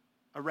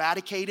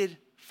 eradicated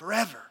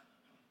forever.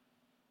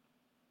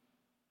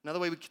 Another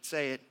way we could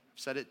say it, I've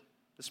said it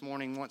this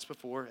morning once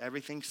before,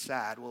 everything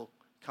sad will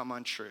come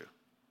untrue.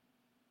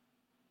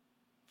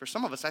 For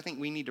some of us, I think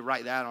we need to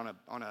write that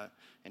on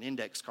an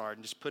index card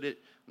and just put it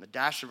on the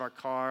dash of our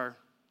car,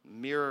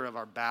 mirror of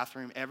our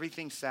bathroom.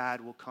 Everything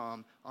sad will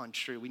come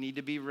untrue. We need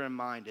to be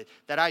reminded.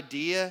 That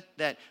idea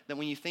that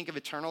when you think of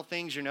eternal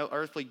things, you're no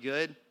earthly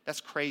good,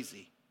 that's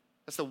crazy.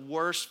 That's the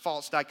worst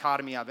false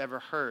dichotomy I've ever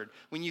heard.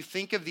 When you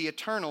think of the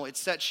eternal, it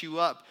sets you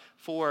up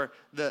for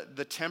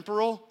the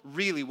temporal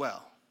really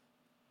well.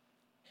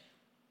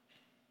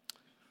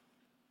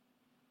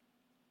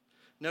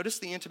 Notice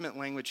the intimate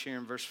language here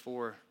in verse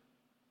 4,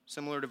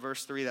 similar to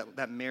verse 3,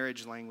 that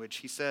marriage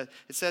language.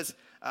 It says,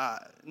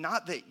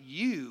 not that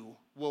you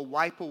will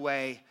wipe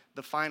away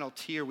the final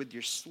tear with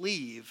your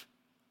sleeve.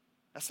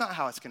 That's not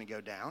how it's going to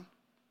go down.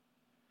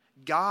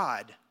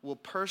 God will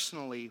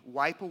personally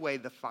wipe away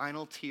the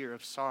final tear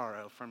of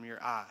sorrow from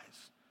your eyes.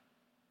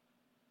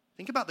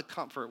 Think about the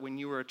comfort when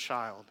you were a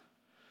child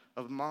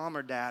of mom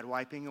or dad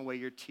wiping away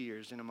your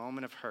tears in a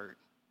moment of hurt,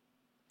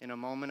 in a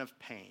moment of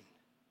pain.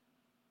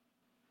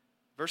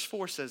 Verse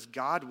 4 says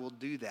God will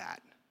do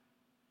that,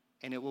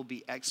 and it will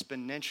be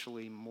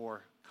exponentially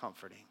more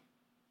comforting.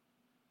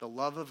 The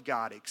love of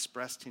God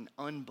expressed in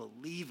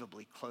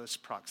unbelievably close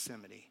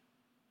proximity.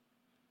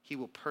 He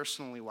will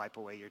personally wipe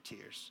away your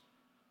tears.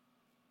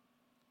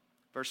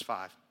 Verse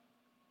 5.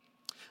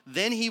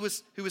 Then he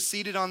who was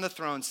seated on the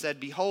throne said,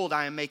 behold,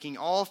 I am making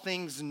all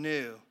things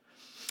new.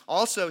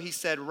 Also, he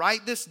said,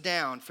 write this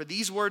down, for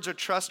these words are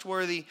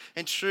trustworthy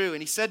and true.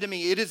 And he said to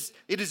me, it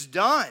is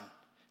done.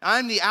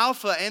 I'm the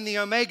Alpha and the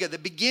Omega, the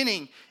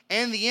beginning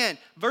and the end.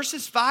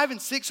 Verses 5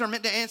 and 6 are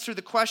meant to answer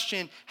the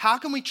question, how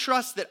can we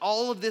trust that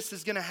all of this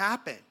is going to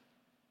happen?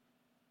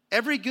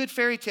 Every good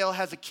fairy tale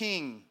has a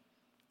king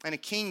and a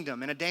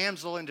kingdom and a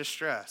damsel in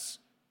distress,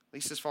 at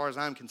least as far as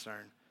I'm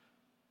concerned.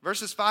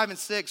 Verses 5 and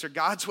 6 are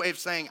God's way of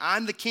saying,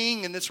 I'm the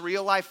king in this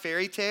real life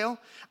fairy tale.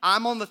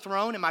 I'm on the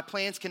throne and my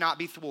plans cannot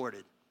be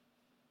thwarted.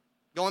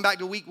 Going back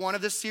to week 1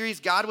 of this series,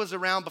 God was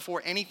around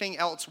before anything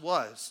else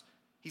was.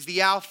 He's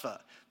the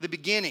Alpha, the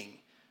beginning.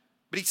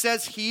 But he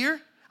says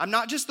here, I'm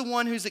not just the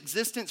one whose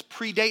existence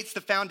predates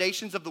the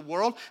foundations of the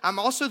world. I'm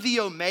also the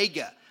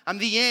Omega. I'm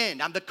the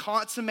end. I'm the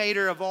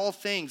consummator of all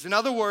things. In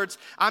other words,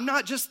 I'm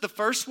not just the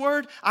first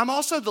word. I'm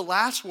also the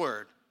last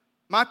word.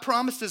 My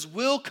promises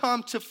will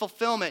come to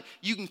fulfillment.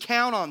 You can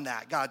count on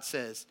that, God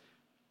says.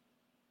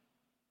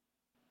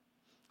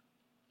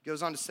 He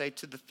goes on to say,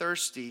 to the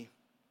thirsty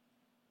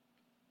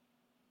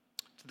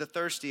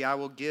I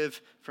will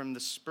give from the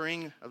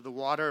spring of the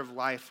water of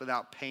life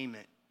without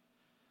payment.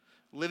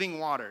 Living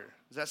water.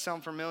 Does that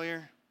sound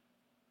familiar?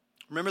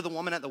 Remember the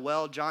woman at the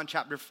well, John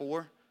chapter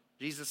 4?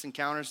 Jesus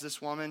encounters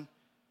this woman.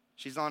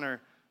 She's on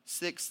her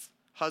 6th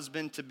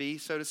husband-to-be,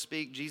 so to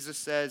speak. Jesus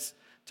says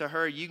to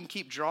her, you can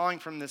keep drawing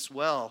from this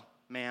well,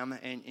 ma'am,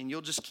 and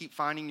you'll just keep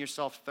finding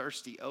yourself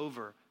thirsty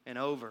over and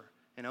over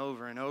and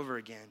over and over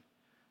again.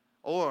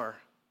 Or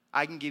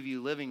I can give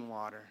you living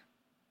water,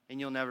 and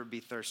you'll never be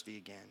thirsty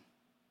again.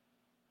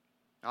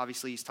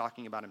 Obviously, he's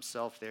talking about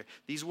himself there.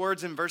 These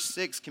words in verse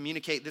 6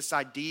 communicate this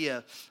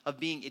idea of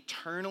being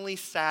eternally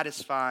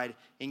satisfied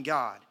in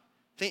God.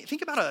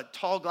 Think about a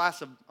tall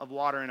glass of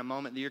water in a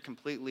moment that you're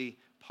completely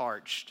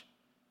parched.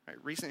 Right?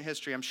 Recent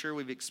history, I'm sure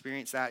we've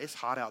experienced that. It's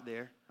hot out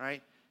there,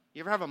 right?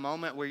 You ever have a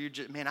moment where you're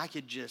just, man, I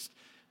could just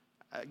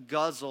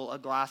guzzle a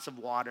glass of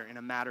water in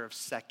a matter of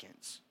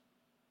seconds.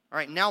 All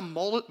right, now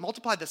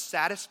multiply the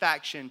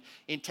satisfaction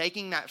in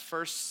taking that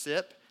first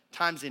sip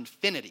times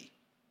infinity.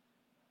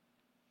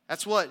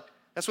 That's what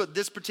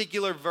this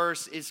particular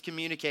verse is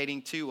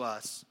communicating to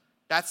us.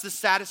 That's the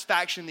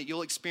satisfaction that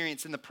you'll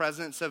experience in the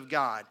presence of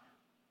God.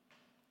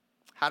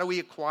 How do we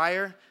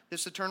acquire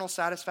this eternal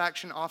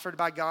satisfaction offered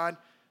by God?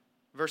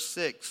 Verse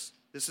 6,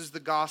 this is the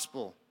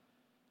gospel.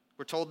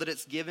 We're told that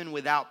it's given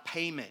without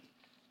payment.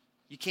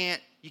 You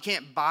can't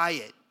buy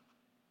it.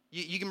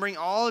 You can bring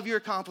all of your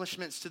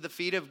accomplishments to the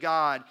feet of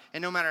God,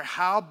 and no matter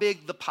how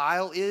big the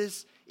pile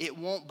is, it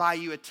won't buy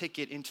you a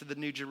ticket into the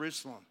New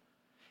Jerusalem.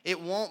 It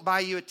won't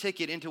buy you a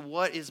ticket into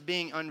what is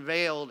being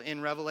unveiled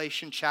in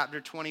Revelation chapter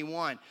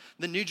 21.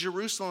 The New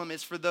Jerusalem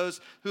is for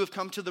those who have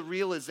come to the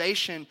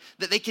realization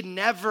that they could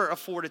never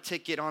afford a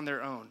ticket on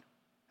their own.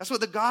 That's what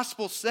the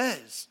gospel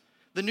says.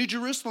 The New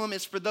Jerusalem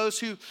is for those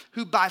who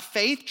by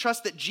faith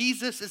trust that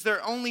Jesus is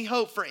their only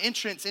hope for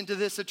entrance into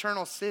this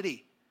eternal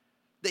city.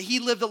 That he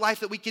lived a life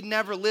that we could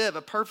never live,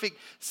 a perfect,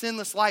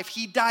 sinless life.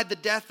 He died the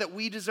death that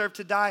we deserve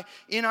to die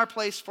in our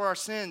place for our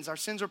sins. Our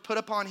sins were put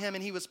upon him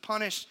and he was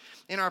punished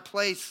in our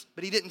place.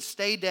 But he didn't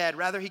stay dead.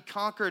 Rather, he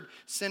conquered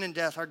sin and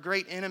death, our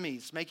great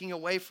enemies, making a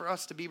way for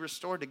us to be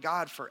restored to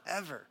God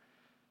forever.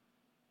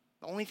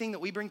 The only thing that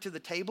we bring to the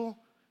table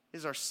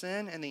is our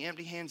sin and the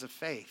empty hands of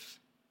faith.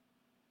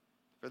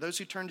 For those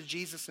who turn to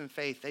Jesus in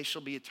faith, they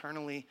shall be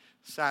eternally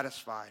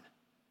satisfied.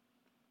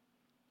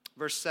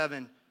 Verse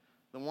 7,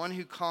 the one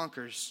who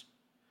conquers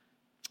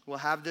will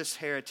have this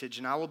heritage,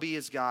 and I will be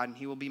his God, and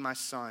he will be my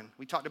son.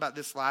 We talked about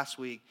this last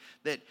week,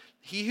 that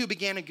he who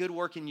began a good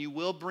work in you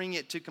will bring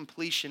it to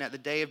completion at the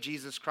day of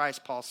Jesus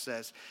Christ, Paul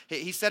says.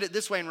 He said it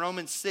this way in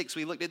Romans 6.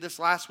 We looked at this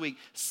last week.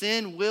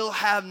 Sin will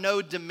have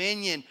no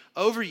dominion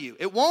over you.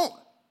 It won't.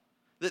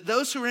 That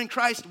those who are in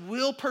Christ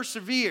will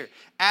persevere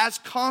as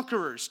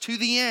conquerors to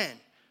the end.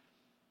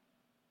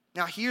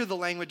 Now here the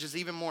language is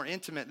even more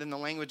intimate than the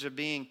language of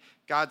being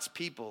God's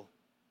people.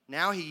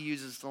 Now he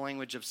uses the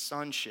language of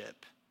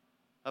sonship,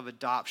 of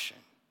adoption.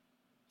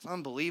 It's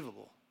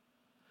unbelievable.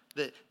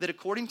 That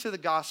according to the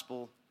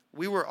gospel,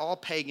 we were all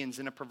pagans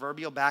in a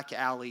proverbial back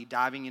alley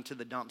diving into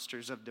the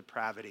dumpsters of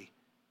depravity.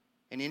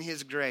 And in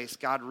his grace,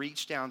 God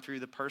reached down through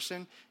the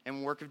person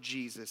and work of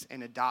Jesus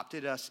and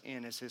adopted us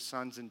in as his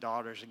sons and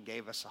daughters and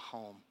gave us a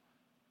home.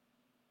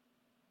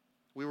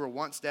 We were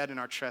once dead in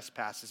our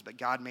trespasses, but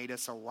God made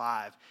us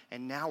alive.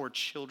 And now we're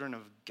children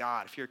of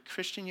God. If you're a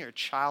Christian, you're a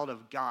child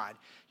of God.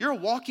 You're a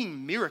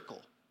walking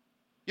miracle.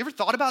 You ever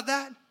thought about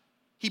that?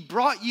 He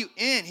brought you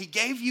in. He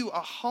gave you a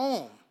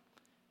home.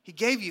 He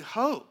gave you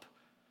hope.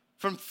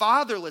 From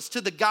fatherless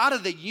to the God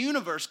of the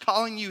universe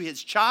calling you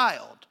his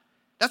child.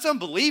 That's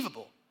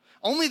unbelievable.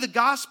 Only the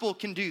gospel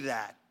can do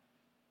that.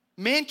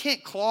 Man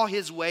can't claw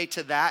his way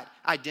to that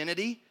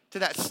identity, to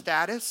that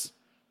status.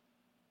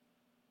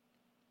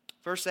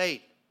 Verse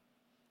 8,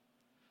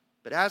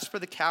 but as for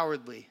the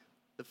cowardly,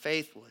 the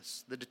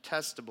faithless, the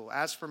detestable,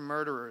 as for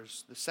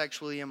murderers, the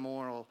sexually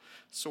immoral,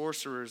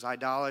 sorcerers,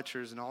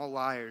 idolaters, and all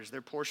liars,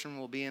 their portion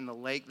will be in the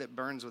lake that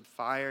burns with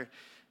fire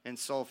and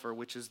sulfur,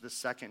 which is the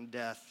second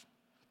death.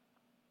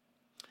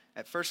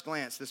 At first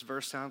glance, this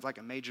verse sounds like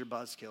a major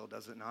buzzkill,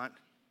 does it not?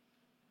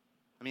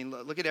 I mean,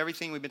 look at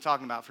everything we've been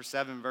talking about for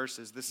 7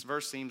 verses. This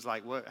verse seems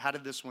like, how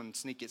did this one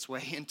sneak its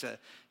way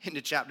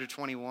into chapter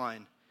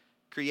 21?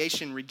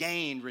 Creation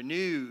regained,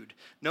 renewed.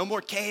 No more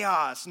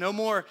chaos, no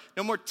more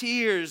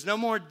tears, no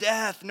more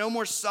death, no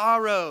more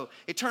sorrow.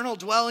 Eternal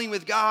dwelling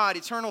with God,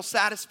 eternal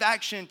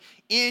satisfaction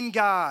in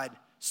God.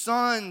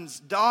 Sons,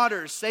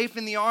 daughters, safe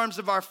in the arms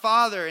of our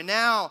Father. And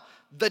now,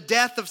 the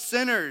death of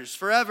sinners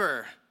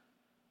forever.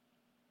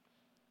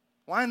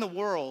 Why in the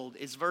world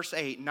is verse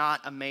 8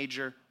 not a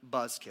major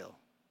buzzkill?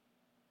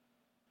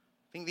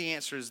 I think the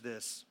answer is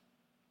this.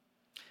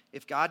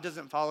 If God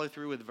doesn't follow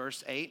through with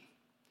verse 8,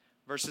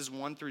 verses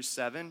 1 through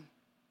 7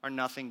 are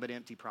nothing but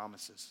empty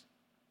promises.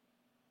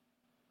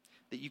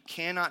 That you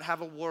cannot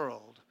have a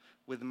world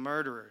with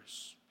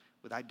murderers,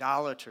 with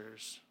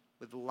idolaters,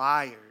 with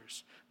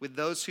liars, with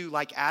those who,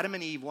 like Adam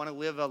and Eve, want to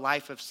live a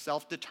life of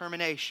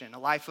self-determination, a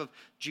life of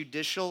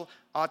judicial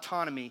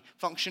autonomy,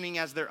 functioning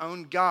as their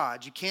own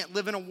gods. You can't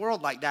live in a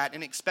world like that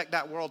and expect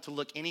that world to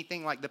look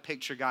anything like the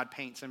picture God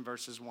paints in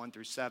verses 1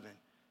 through 7.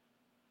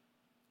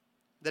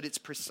 That it's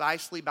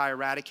precisely by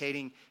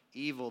eradicating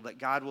evil that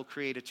God will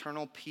create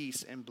eternal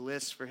peace and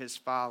bliss for his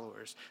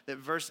followers. That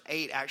verse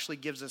 8 actually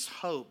gives us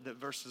hope that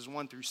verses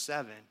 1 through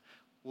 7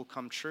 will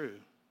come true.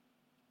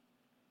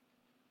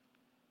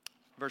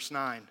 Verse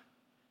 9.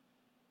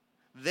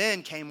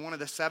 Then came one of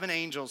the 7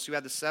 angels who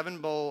had the 7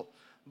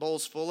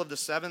 bowls full of the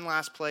 7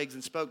 last plagues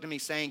and spoke to me,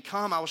 saying,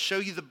 "Come, I will show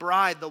you the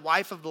bride, the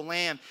wife of the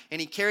Lamb."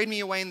 And he carried me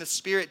away in the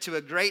Spirit to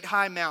a great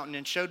high mountain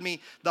and showed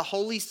me the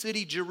holy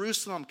city,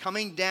 Jerusalem,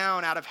 coming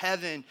down out of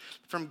heaven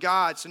from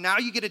God. So now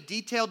you get a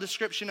detailed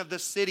description of the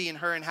city and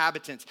her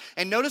inhabitants.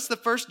 And notice the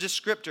first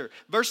descriptor,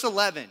 verse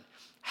 11,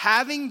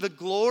 having the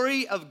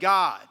glory of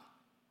God.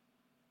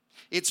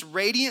 Its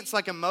radiance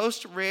like a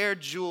most rare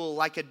jewel,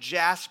 like a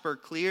jasper,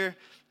 clear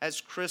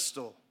as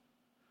crystal.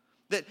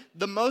 That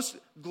the most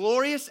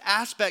glorious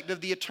aspect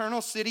of the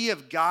eternal city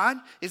of God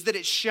is that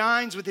it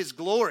shines with his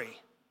glory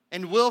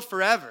and will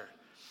forever.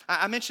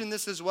 I mentioned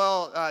this as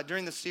well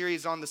during the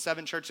series on the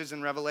 7 churches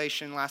in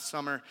Revelation last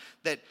summer,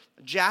 that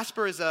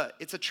jasper it's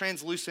a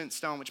translucent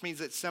stone, which means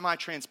it's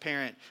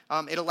semi-transparent.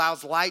 It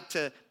allows light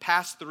to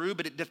pass through,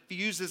 but it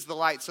diffuses the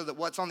light so that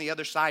what's on the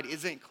other side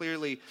isn't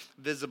clearly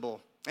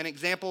visible. An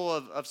example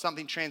of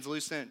something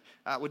translucent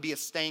would be a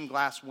stained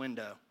glass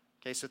window.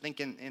 Okay, so think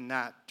in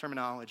that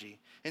terminology.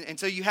 And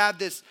so you have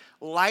this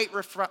light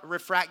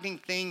refracting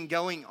thing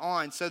going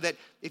on so that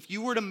if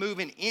you were to move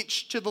an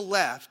inch to the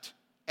left,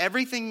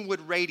 everything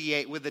would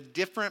radiate with a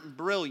different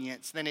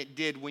brilliance than it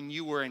did when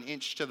you were an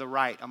inch to the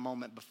right a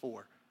moment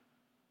before.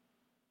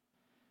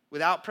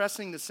 Without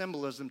pressing the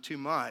symbolism too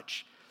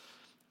much,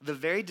 the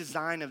very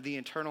design of the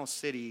eternal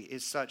city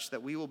is such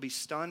that we will be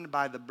stunned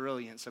by the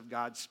brilliance of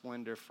God's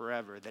splendor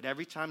forever. That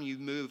every time you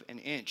move an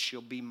inch,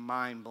 you'll be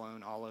mind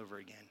blown all over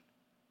again.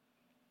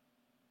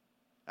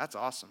 That's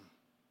awesome.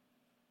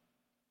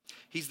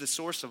 He's the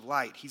source of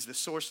light. He's the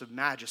source of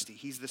majesty.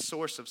 He's the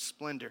source of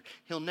splendor.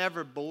 He'll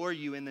never bore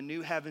you in the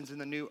new heavens and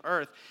the new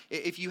earth.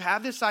 If you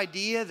have this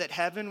idea that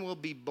heaven will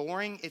be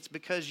boring, it's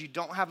because you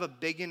don't have a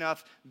big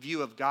enough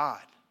view of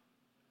God.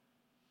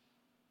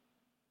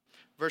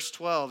 Verse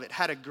 12, it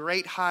had a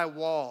great high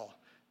wall,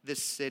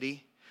 this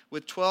city,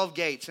 with 12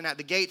 gates, and at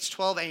the gates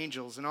 12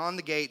 angels, and on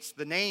the gates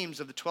the names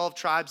of the 12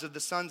 tribes of the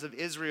sons of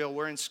Israel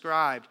were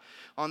inscribed.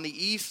 On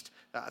the east,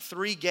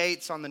 3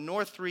 gates, on the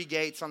north 3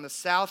 gates, on the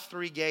south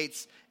 3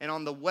 gates, and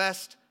on the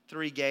west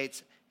 3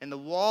 gates. And the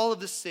wall of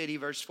the city,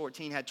 verse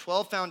 14, had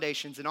 12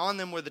 foundations, and on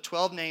them were the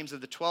 12 names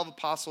of the 12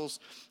 apostles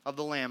of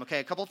the Lamb. Okay,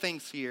 a couple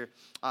things here.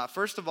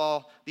 First of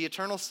all, the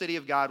eternal city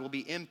of God will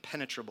be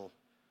impenetrable.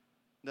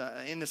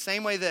 In the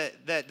same way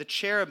that the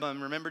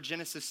cherubim, remember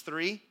Genesis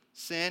 3,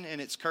 sin and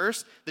its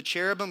curse? The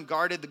cherubim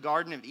guarded the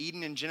Garden of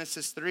Eden in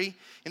Genesis 3.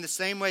 In the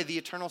same way, the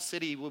eternal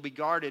city will be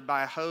guarded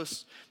by a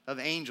host of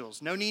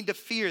angels. No need to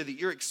fear that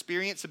your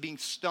experience of being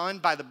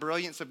stunned by the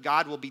brilliance of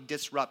God will be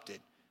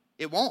disrupted.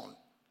 It won't.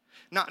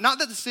 Not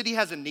that the city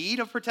has a need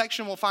of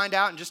protection. We'll find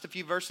out in just a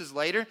few verses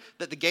later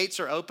that the gates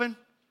are open.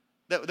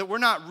 That we're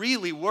not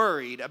really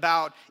worried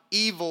about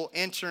evil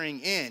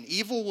entering in.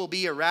 Evil will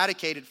be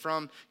eradicated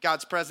from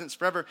God's presence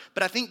forever.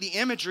 But I think the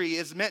imagery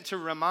is meant to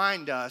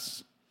remind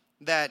us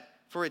that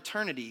for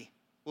eternity,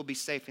 we'll be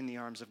safe in the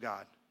arms of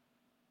God.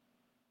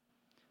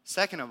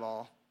 Second of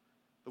all,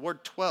 the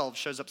word 12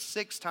 shows up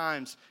 6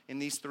 times in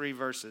these 3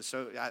 verses.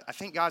 So I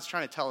think God's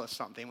trying to tell us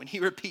something. When he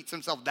repeats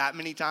himself that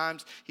many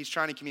times, he's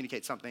trying to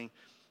communicate something.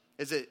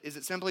 Is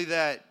it simply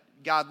that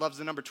God loves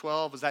the number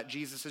 12? Was that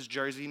Jesus'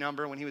 jersey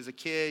number when he was a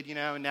kid,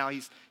 and now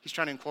he's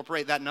trying to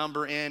incorporate that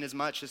number in as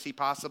much as he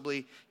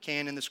possibly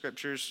can in the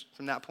scriptures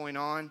from that point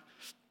on?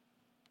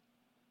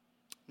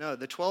 No,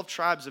 the 12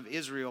 tribes of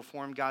Israel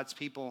formed God's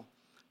people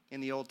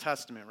in the Old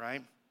Testament,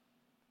 right?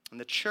 And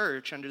the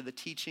church, under the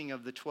teaching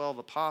of the 12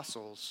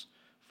 apostles,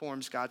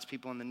 forms God's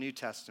people in the New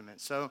Testament.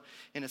 So,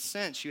 in a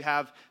sense, you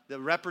have the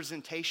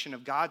representation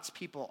of God's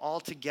people all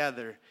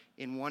together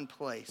in one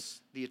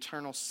place, the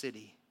eternal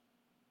city.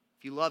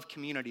 If you love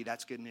community,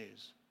 that's good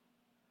news.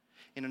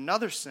 In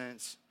another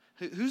sense,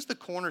 Who's the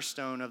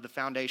cornerstone of the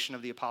foundation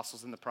of the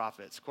apostles and the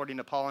prophets, according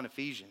to Paul in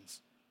Ephesians?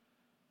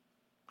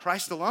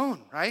 Christ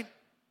alone, right?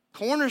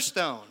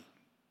 Cornerstone.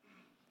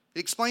 It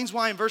explains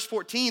why in verse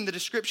 14, the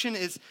description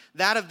is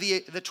that of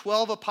the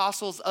 12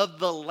 apostles of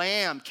the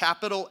Lamb,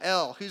 capital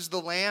L. Who's the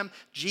Lamb?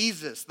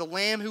 Jesus, the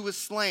Lamb who was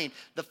slain,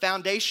 the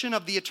foundation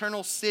of the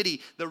eternal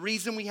city, the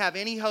reason we have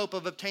any hope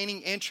of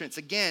obtaining entrance.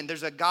 Again,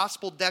 there's a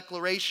gospel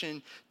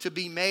declaration to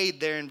be made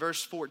there in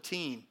verse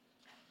 14.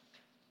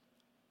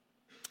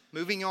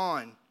 Moving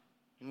on,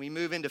 and we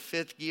move into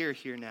fifth gear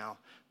here now.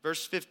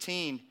 Verse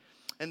 15.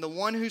 And the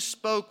one who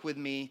spoke with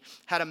me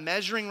had a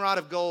measuring rod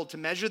of gold to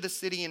measure the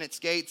city and its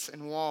gates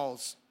and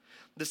walls.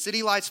 The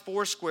city lies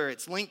foursquare,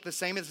 its length the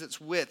same as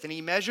its width. And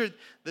he measured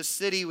the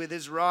city with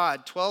his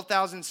rod,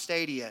 12,000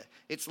 stadia.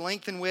 Its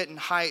length and width and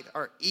height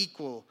are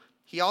equal.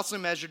 He also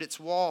measured its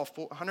wall,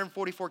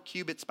 144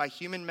 cubits by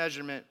human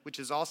measurement, which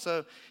is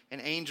also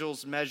an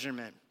angel's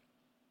measurement.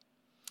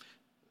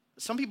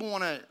 Some people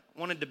want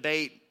to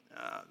debate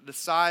the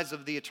size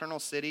of the eternal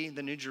city,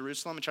 the New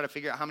Jerusalem, and try to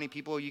figure out how many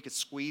people you could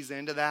squeeze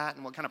into that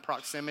and what kind of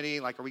proximity.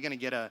 Like, are we going to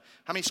get how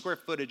many square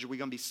footage are we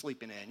going to be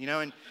sleeping in? You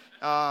know, and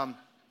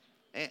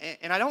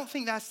I don't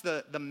think that's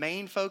the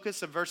main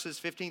focus of verses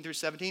 15 through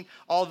 17,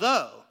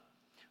 although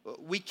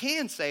we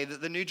can say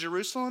that the New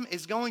Jerusalem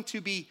is going to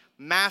be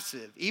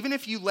massive. Even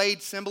if you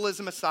laid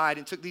symbolism aside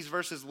and took these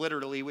verses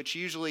literally, which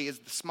usually is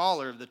the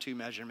smaller of the two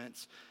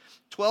measurements,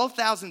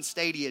 12,000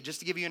 stadia, just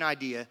to give you an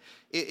idea,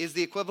 is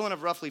the equivalent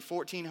of roughly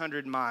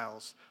 1,400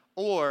 miles,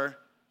 or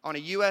on a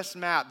U.S.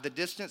 map, the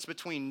distance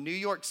between New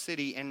York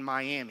City and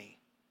Miami.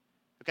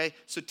 Okay,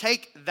 so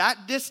take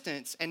that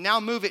distance and now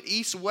move it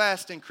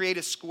east-west and create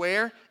a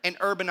square and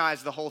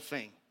urbanize the whole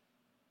thing.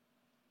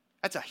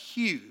 That's a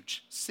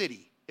huge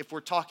city if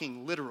we're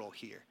talking literal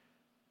here.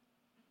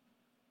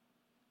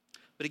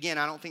 But again,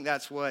 I don't think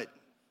that's what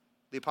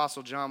the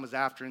Apostle John was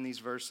after in these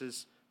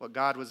verses, what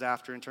God was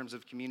after in terms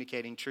of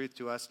communicating truth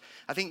to us.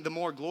 I think the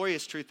more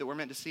glorious truth that we're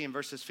meant to see in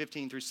verses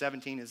 15 through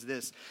 17 is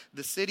this.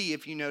 The city,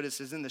 if you notice,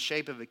 is in the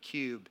shape of a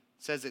cube.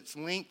 It says its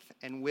length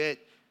and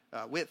width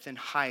and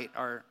height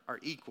are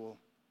equal.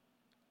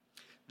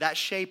 That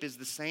shape is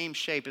the same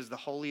shape as the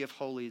Holy of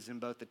Holies in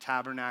both the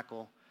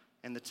tabernacle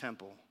and the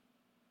temple,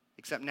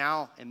 except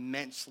now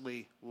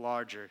immensely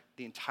larger,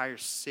 the entire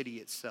city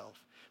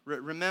itself.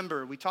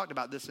 Remember, we talked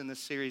about this in this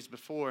series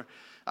before.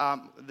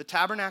 The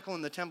tabernacle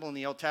and the temple in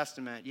the Old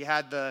Testament, you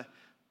had the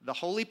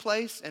holy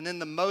place and then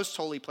the most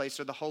holy place,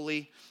 or the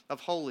Holy of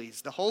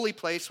Holies. The holy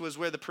place was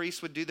where the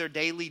priests would do their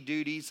daily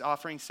duties,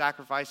 offering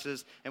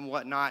sacrifices and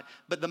whatnot.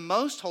 But the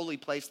most holy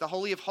place, the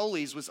Holy of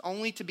Holies, was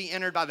only to be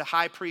entered by the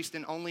high priest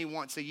and only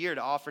once a year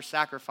to offer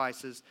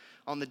sacrifices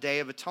on the Day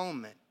of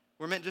Atonement.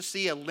 We're meant to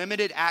see a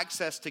limited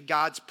access to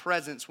God's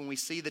presence when we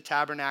see the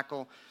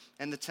tabernacle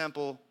and the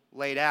temple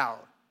laid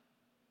out.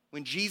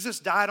 When Jesus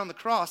died on the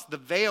cross, the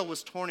veil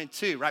was torn in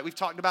two, right? We've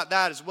talked about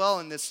that as well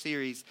in this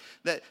series,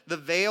 that the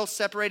veil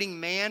separating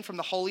man from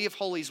the Holy of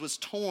Holies was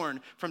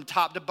torn from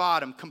top to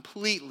bottom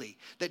completely,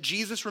 that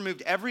Jesus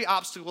removed every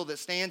obstacle that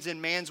stands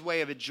in man's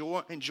way of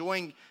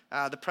enjoying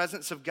the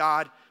presence of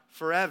God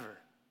forever.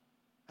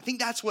 I think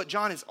that's what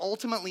John is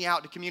ultimately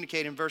out to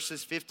communicate in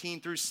verses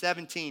 15 through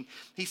 17.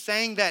 He's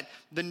saying that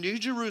the New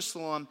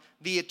Jerusalem,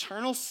 the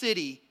eternal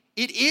city,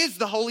 it is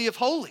the Holy of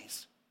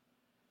Holies.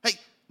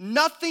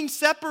 Nothing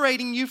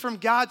separating you from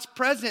God's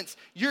presence.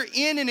 You're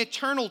in an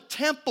eternal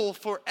temple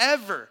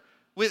forever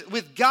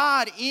with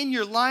God in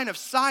your line of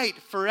sight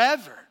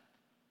forever.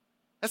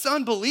 That's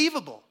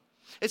unbelievable.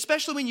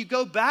 Especially when you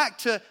go back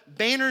to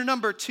banner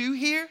number 2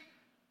 here,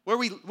 where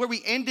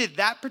we ended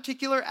that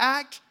particular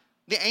act.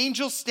 The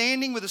angel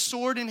standing with a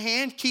sword in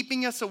hand,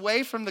 keeping us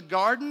away from the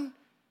garden.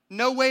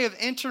 No way of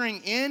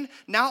entering in.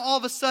 Now all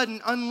of a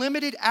sudden,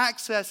 unlimited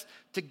access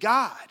to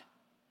God.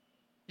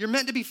 You're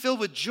meant to be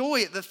filled with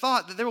joy at the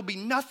thought that there will be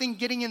nothing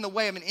getting in the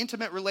way of an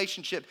intimate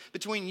relationship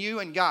between you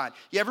and God.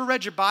 You ever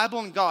read your Bible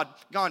and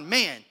gone,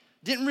 man,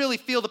 didn't really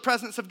feel the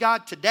presence of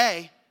God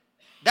today.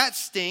 That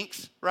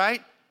stinks,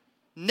 right?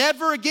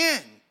 Never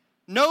again.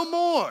 No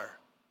more.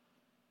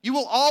 You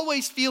will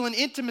always feel an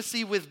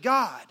intimacy with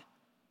God.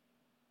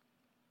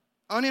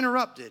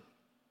 Uninterrupted.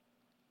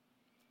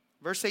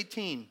 Verse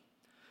 18.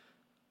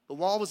 The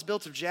wall was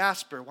built of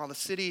jasper, while the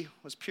city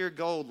was pure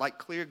gold, like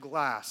clear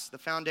glass. The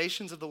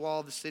foundations of the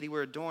wall of the city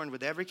were adorned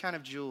with every kind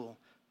of jewel.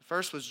 The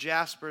first was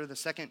jasper, the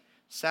second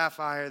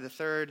sapphire, the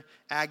third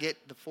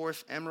agate, the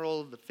fourth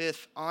emerald, the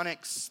fifth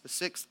onyx, the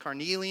sixth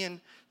carnelian,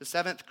 the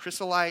seventh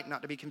chrysolite,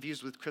 not to be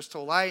confused with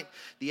crystolite,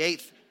 the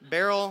eighth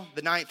beryl,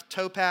 the ninth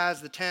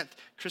topaz, the 10th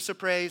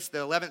chrysoprase, the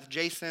 11th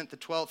jacinth, the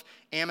 12th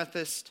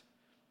amethyst.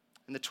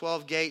 And the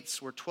 12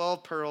 gates were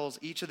 12 pearls,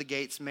 each of the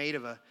gates made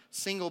of a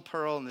single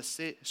pearl, and the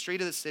street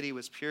of the city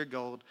was pure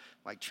gold,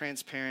 like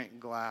transparent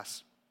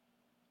glass.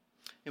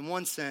 In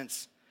one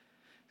sense,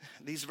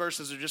 these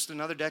verses are just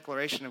another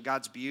declaration of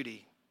God's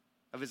beauty,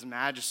 of his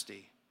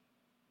majesty,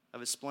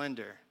 of his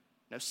splendor.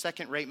 No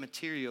second-rate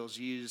materials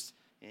used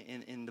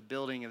in the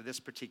building of this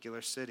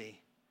particular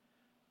city.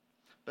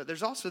 But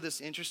there's also this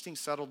interesting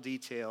subtle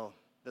detail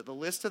that the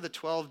list of the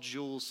 12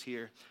 jewels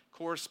here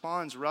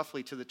corresponds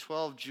roughly to the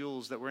 12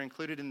 jewels that were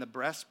included in the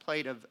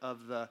breastplate of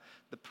the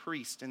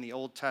priest in the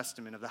Old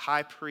Testament, of the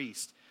high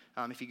priest,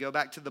 if you go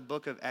back to the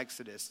book of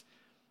Exodus.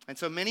 And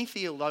so many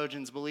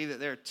theologians believe that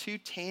there are two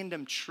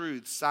tandem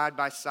truths side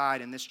by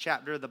side in this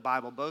chapter of the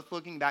Bible, both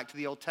looking back to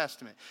the Old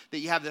Testament. That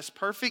you have this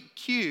perfect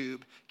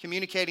cube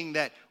communicating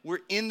that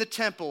we're in the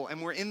temple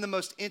and we're in the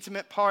most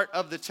intimate part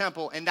of the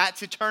temple, and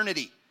that's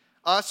eternity.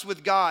 Us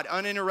with God,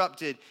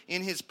 uninterrupted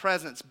in his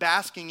presence,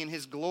 basking in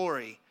his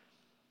glory.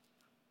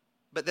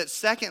 But that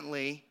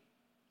secondly,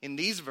 in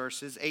these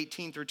verses,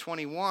 18 through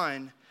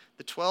 21,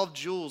 the 12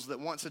 jewels that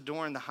once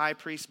adorned the high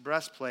priest's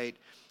breastplate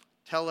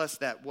tell us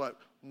that what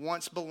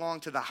once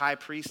belonged to the high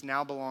priest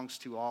now belongs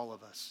to all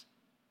of us.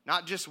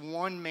 Not just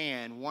one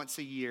man once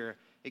a year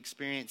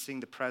experiencing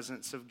the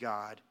presence of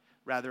God.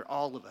 Rather,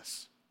 all of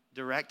us.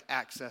 Direct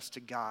access to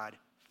God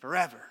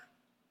forever.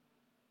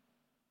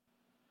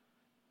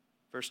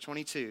 Verse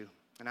 22,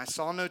 and I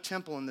saw no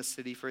temple in the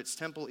city, for its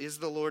temple is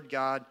the Lord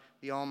God,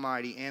 the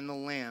Almighty, and the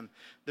Lamb.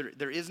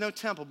 There is no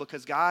temple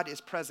because God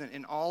is present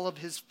in all of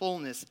his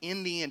fullness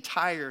in the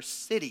entire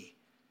city.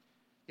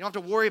 You don't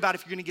have to worry about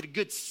if you're going to get a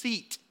good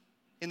seat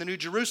in the New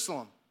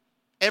Jerusalem.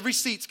 Every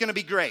seat's going to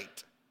be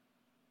great.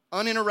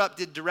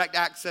 Uninterrupted, direct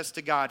access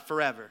to God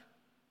forever.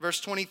 Verse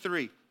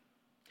 23.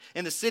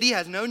 And the city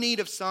has no need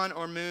of sun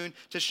or moon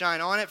to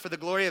shine on it, for the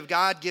glory of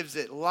God gives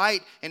it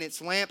light, and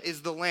its lamp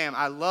is the Lamb.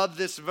 I love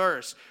this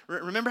verse.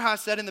 Remember how I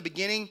said in the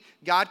beginning,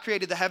 God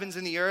created the heavens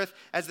and the earth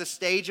as the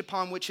stage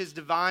upon which his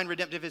divine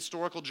redemptive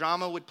historical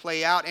drama would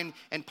play out.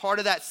 And part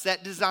of that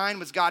set design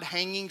was God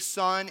hanging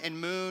sun and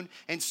moon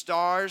and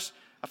stars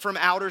from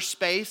outer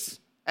space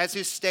as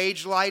his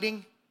stage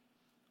lighting.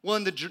 Well,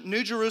 in the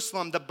New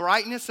Jerusalem, the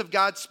brightness of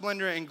God's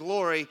splendor and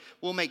glory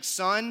will make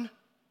sun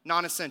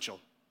non-essential.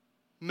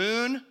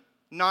 Moon,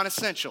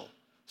 non-essential.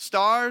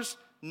 Stars,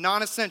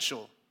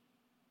 non-essential.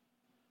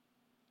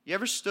 You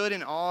ever stood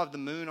in awe of the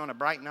moon on a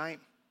bright night?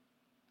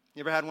 You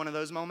ever had one of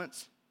those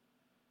moments?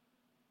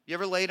 You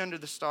ever laid under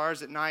the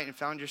stars at night and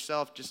found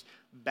yourself just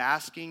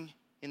basking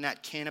in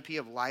that canopy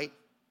of light?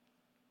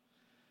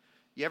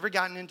 You ever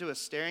gotten into a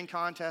staring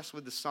contest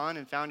with the sun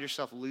and found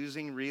yourself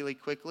losing really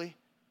quickly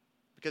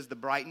because the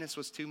brightness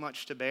was too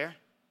much to bear?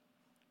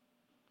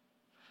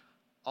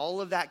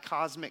 All of that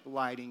cosmic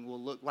lighting will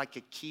look like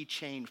a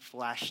keychain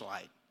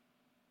flashlight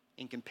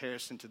in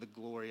comparison to the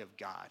glory of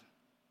God.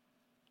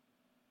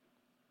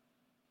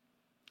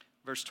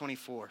 Verse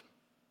 24.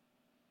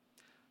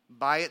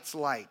 By its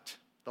light,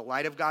 the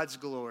light of God's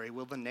glory,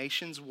 will the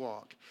nations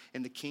walk,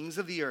 and the kings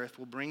of the earth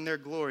will bring their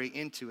glory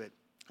into it.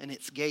 And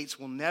its gates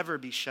will never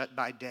be shut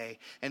by day,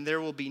 and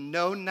there will be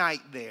no night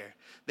there.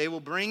 They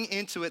will bring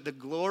into it the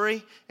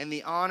glory and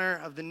the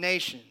honor of the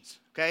nations.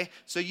 Okay?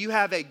 So you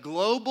have a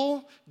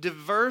global,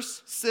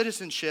 diverse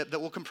citizenship that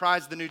will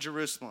comprise the New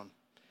Jerusalem.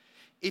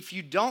 If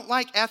you don't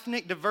like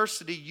ethnic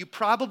diversity, you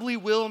probably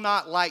will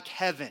not like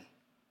heaven.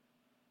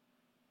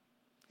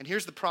 And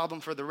here's the problem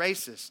for the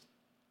racist.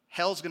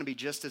 Hell's going to be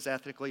just as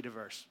ethnically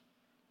diverse.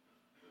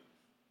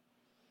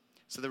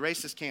 So the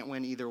racist can't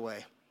win either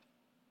way.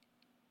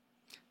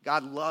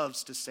 God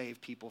loves to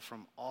save people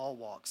from all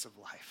walks of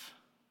life.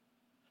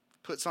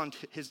 Puts on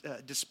his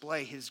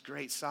display his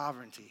great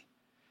sovereignty,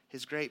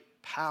 his great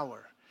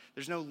power.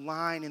 There's no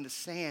line in the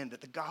sand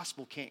that the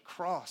gospel can't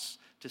cross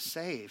to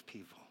save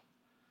people.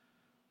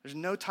 There's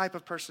no type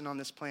of person on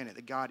this planet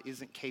that God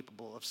isn't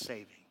capable of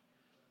saving.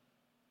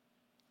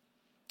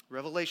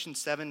 Revelation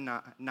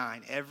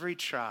 7:9, every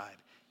tribe,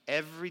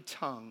 every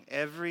tongue,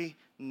 every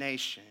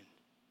nation.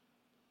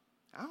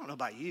 I don't know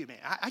about you, man.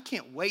 I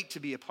can't wait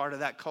to be a part of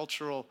that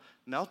cultural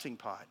melting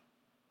pot.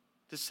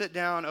 To sit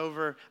down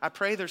over, I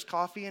pray there's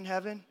coffee in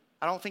heaven.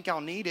 I don't think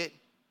I'll need it,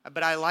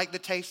 but I like the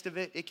taste of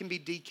it. It can be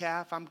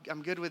decaf.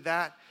 I'm good with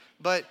that.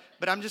 But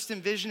I'm just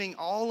envisioning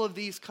all of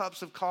these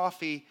cups of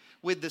coffee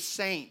with the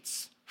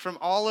saints from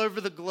all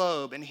over the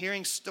globe and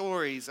hearing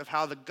stories of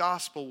how the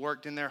gospel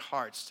worked in their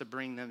hearts to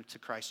bring them to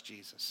Christ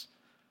Jesus.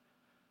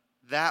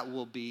 That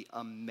will be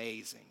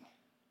amazing.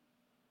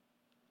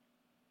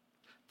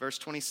 Verse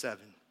 27,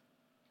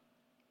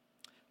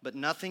 but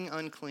nothing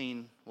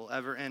unclean will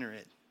ever enter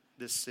it,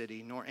 this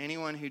city, nor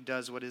anyone who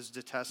does what is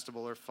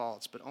detestable or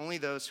false, but only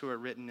those who are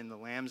written in the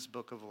Lamb's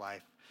book of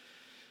life.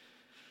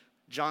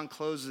 John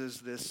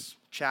closes this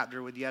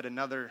chapter with yet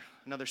another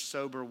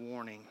sober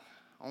warning.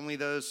 Only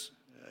those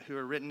who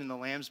are written in the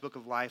Lamb's book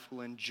of life will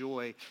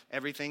enjoy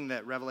everything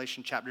that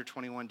Revelation chapter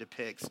 21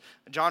 depicts.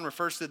 John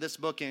refers to this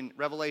book in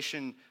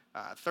Revelation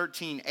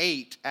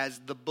 13:8 as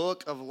the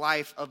book of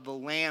life of the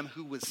Lamb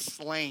who was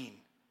slain.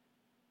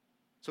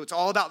 So it's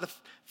all about the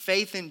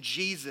faith in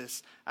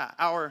Jesus,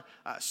 our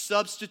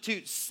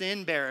substitute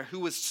sin bearer who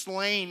was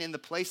slain in the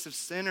place of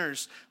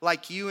sinners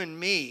like you and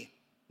me,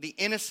 the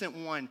innocent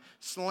one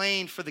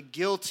slain for the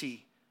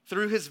guilty.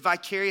 Through his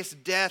vicarious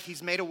death,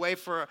 he's made a way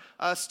for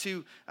us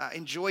to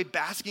enjoy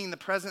basking in the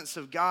presence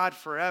of God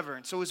forever.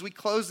 And so as we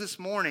close this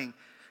morning,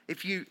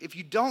 if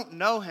you don't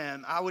know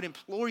him, I would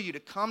implore you to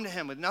come to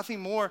him with nothing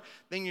more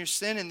than your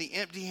sin and the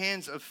empty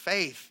hands of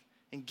faith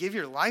and give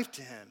your life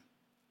to him.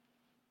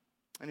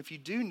 And if you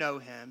do know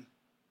him,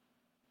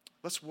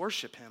 let's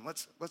worship him.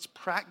 Let's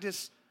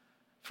practice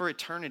for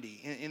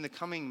eternity in the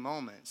coming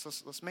moments.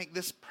 Let's make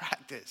this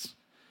practice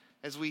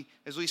as we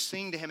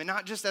sing to him, and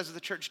not just as the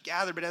church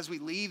gather, but as we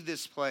leave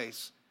this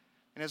place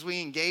and as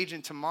we engage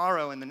in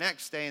tomorrow and the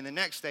next day and the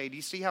next day. Do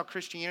you see how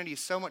Christianity is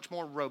so much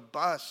more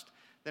robust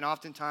than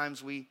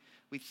oftentimes we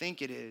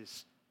think it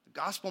is? The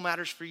gospel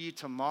matters for you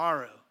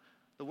tomorrow.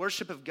 The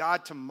worship of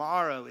God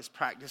tomorrow is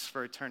practice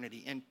for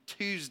eternity. And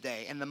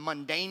Tuesday and the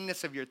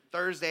mundaneness of your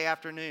Thursday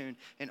afternoon,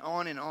 and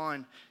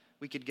on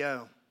we could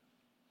go.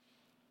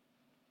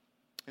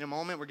 In a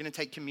moment, we're going to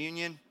take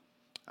communion.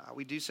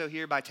 We do so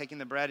here by taking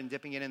the bread and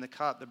dipping it in the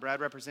cup. The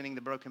bread representing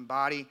the broken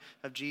body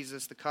of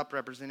Jesus, the cup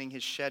representing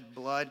his shed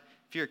blood.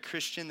 If you're a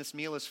Christian, this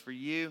meal is for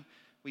you.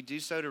 We do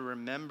so to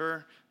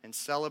remember and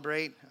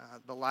celebrate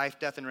the life,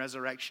 death, and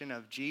resurrection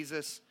of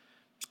Jesus.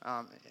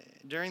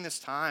 During this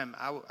time,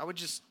 I would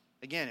just,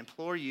 again,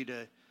 implore you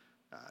to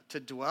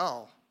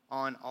dwell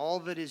on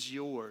all that is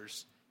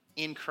yours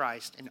in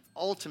Christ, and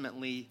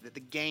ultimately that the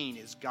gain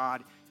is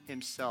God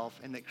himself,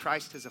 and that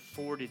Christ has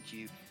afforded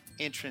you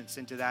entrance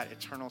into that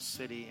eternal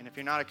city. And if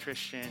you're not a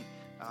Christian,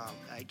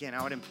 again,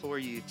 I would implore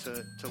you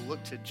to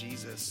look to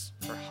Jesus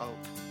for hope.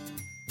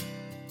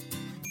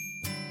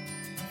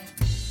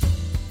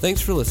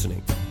 Thanks for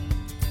listening.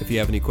 If you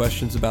have any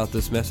questions about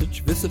this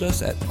message, visit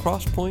us at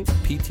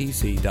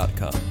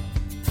crosspointptc.com.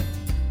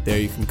 There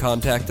you can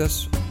contact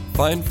us,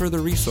 find further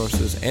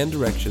resources and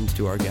directions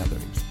to our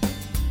gatherings.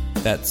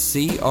 That's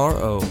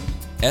CROSSPOINTE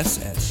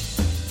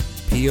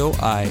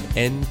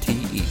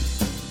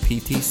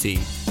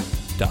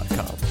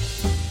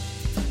PTC.com.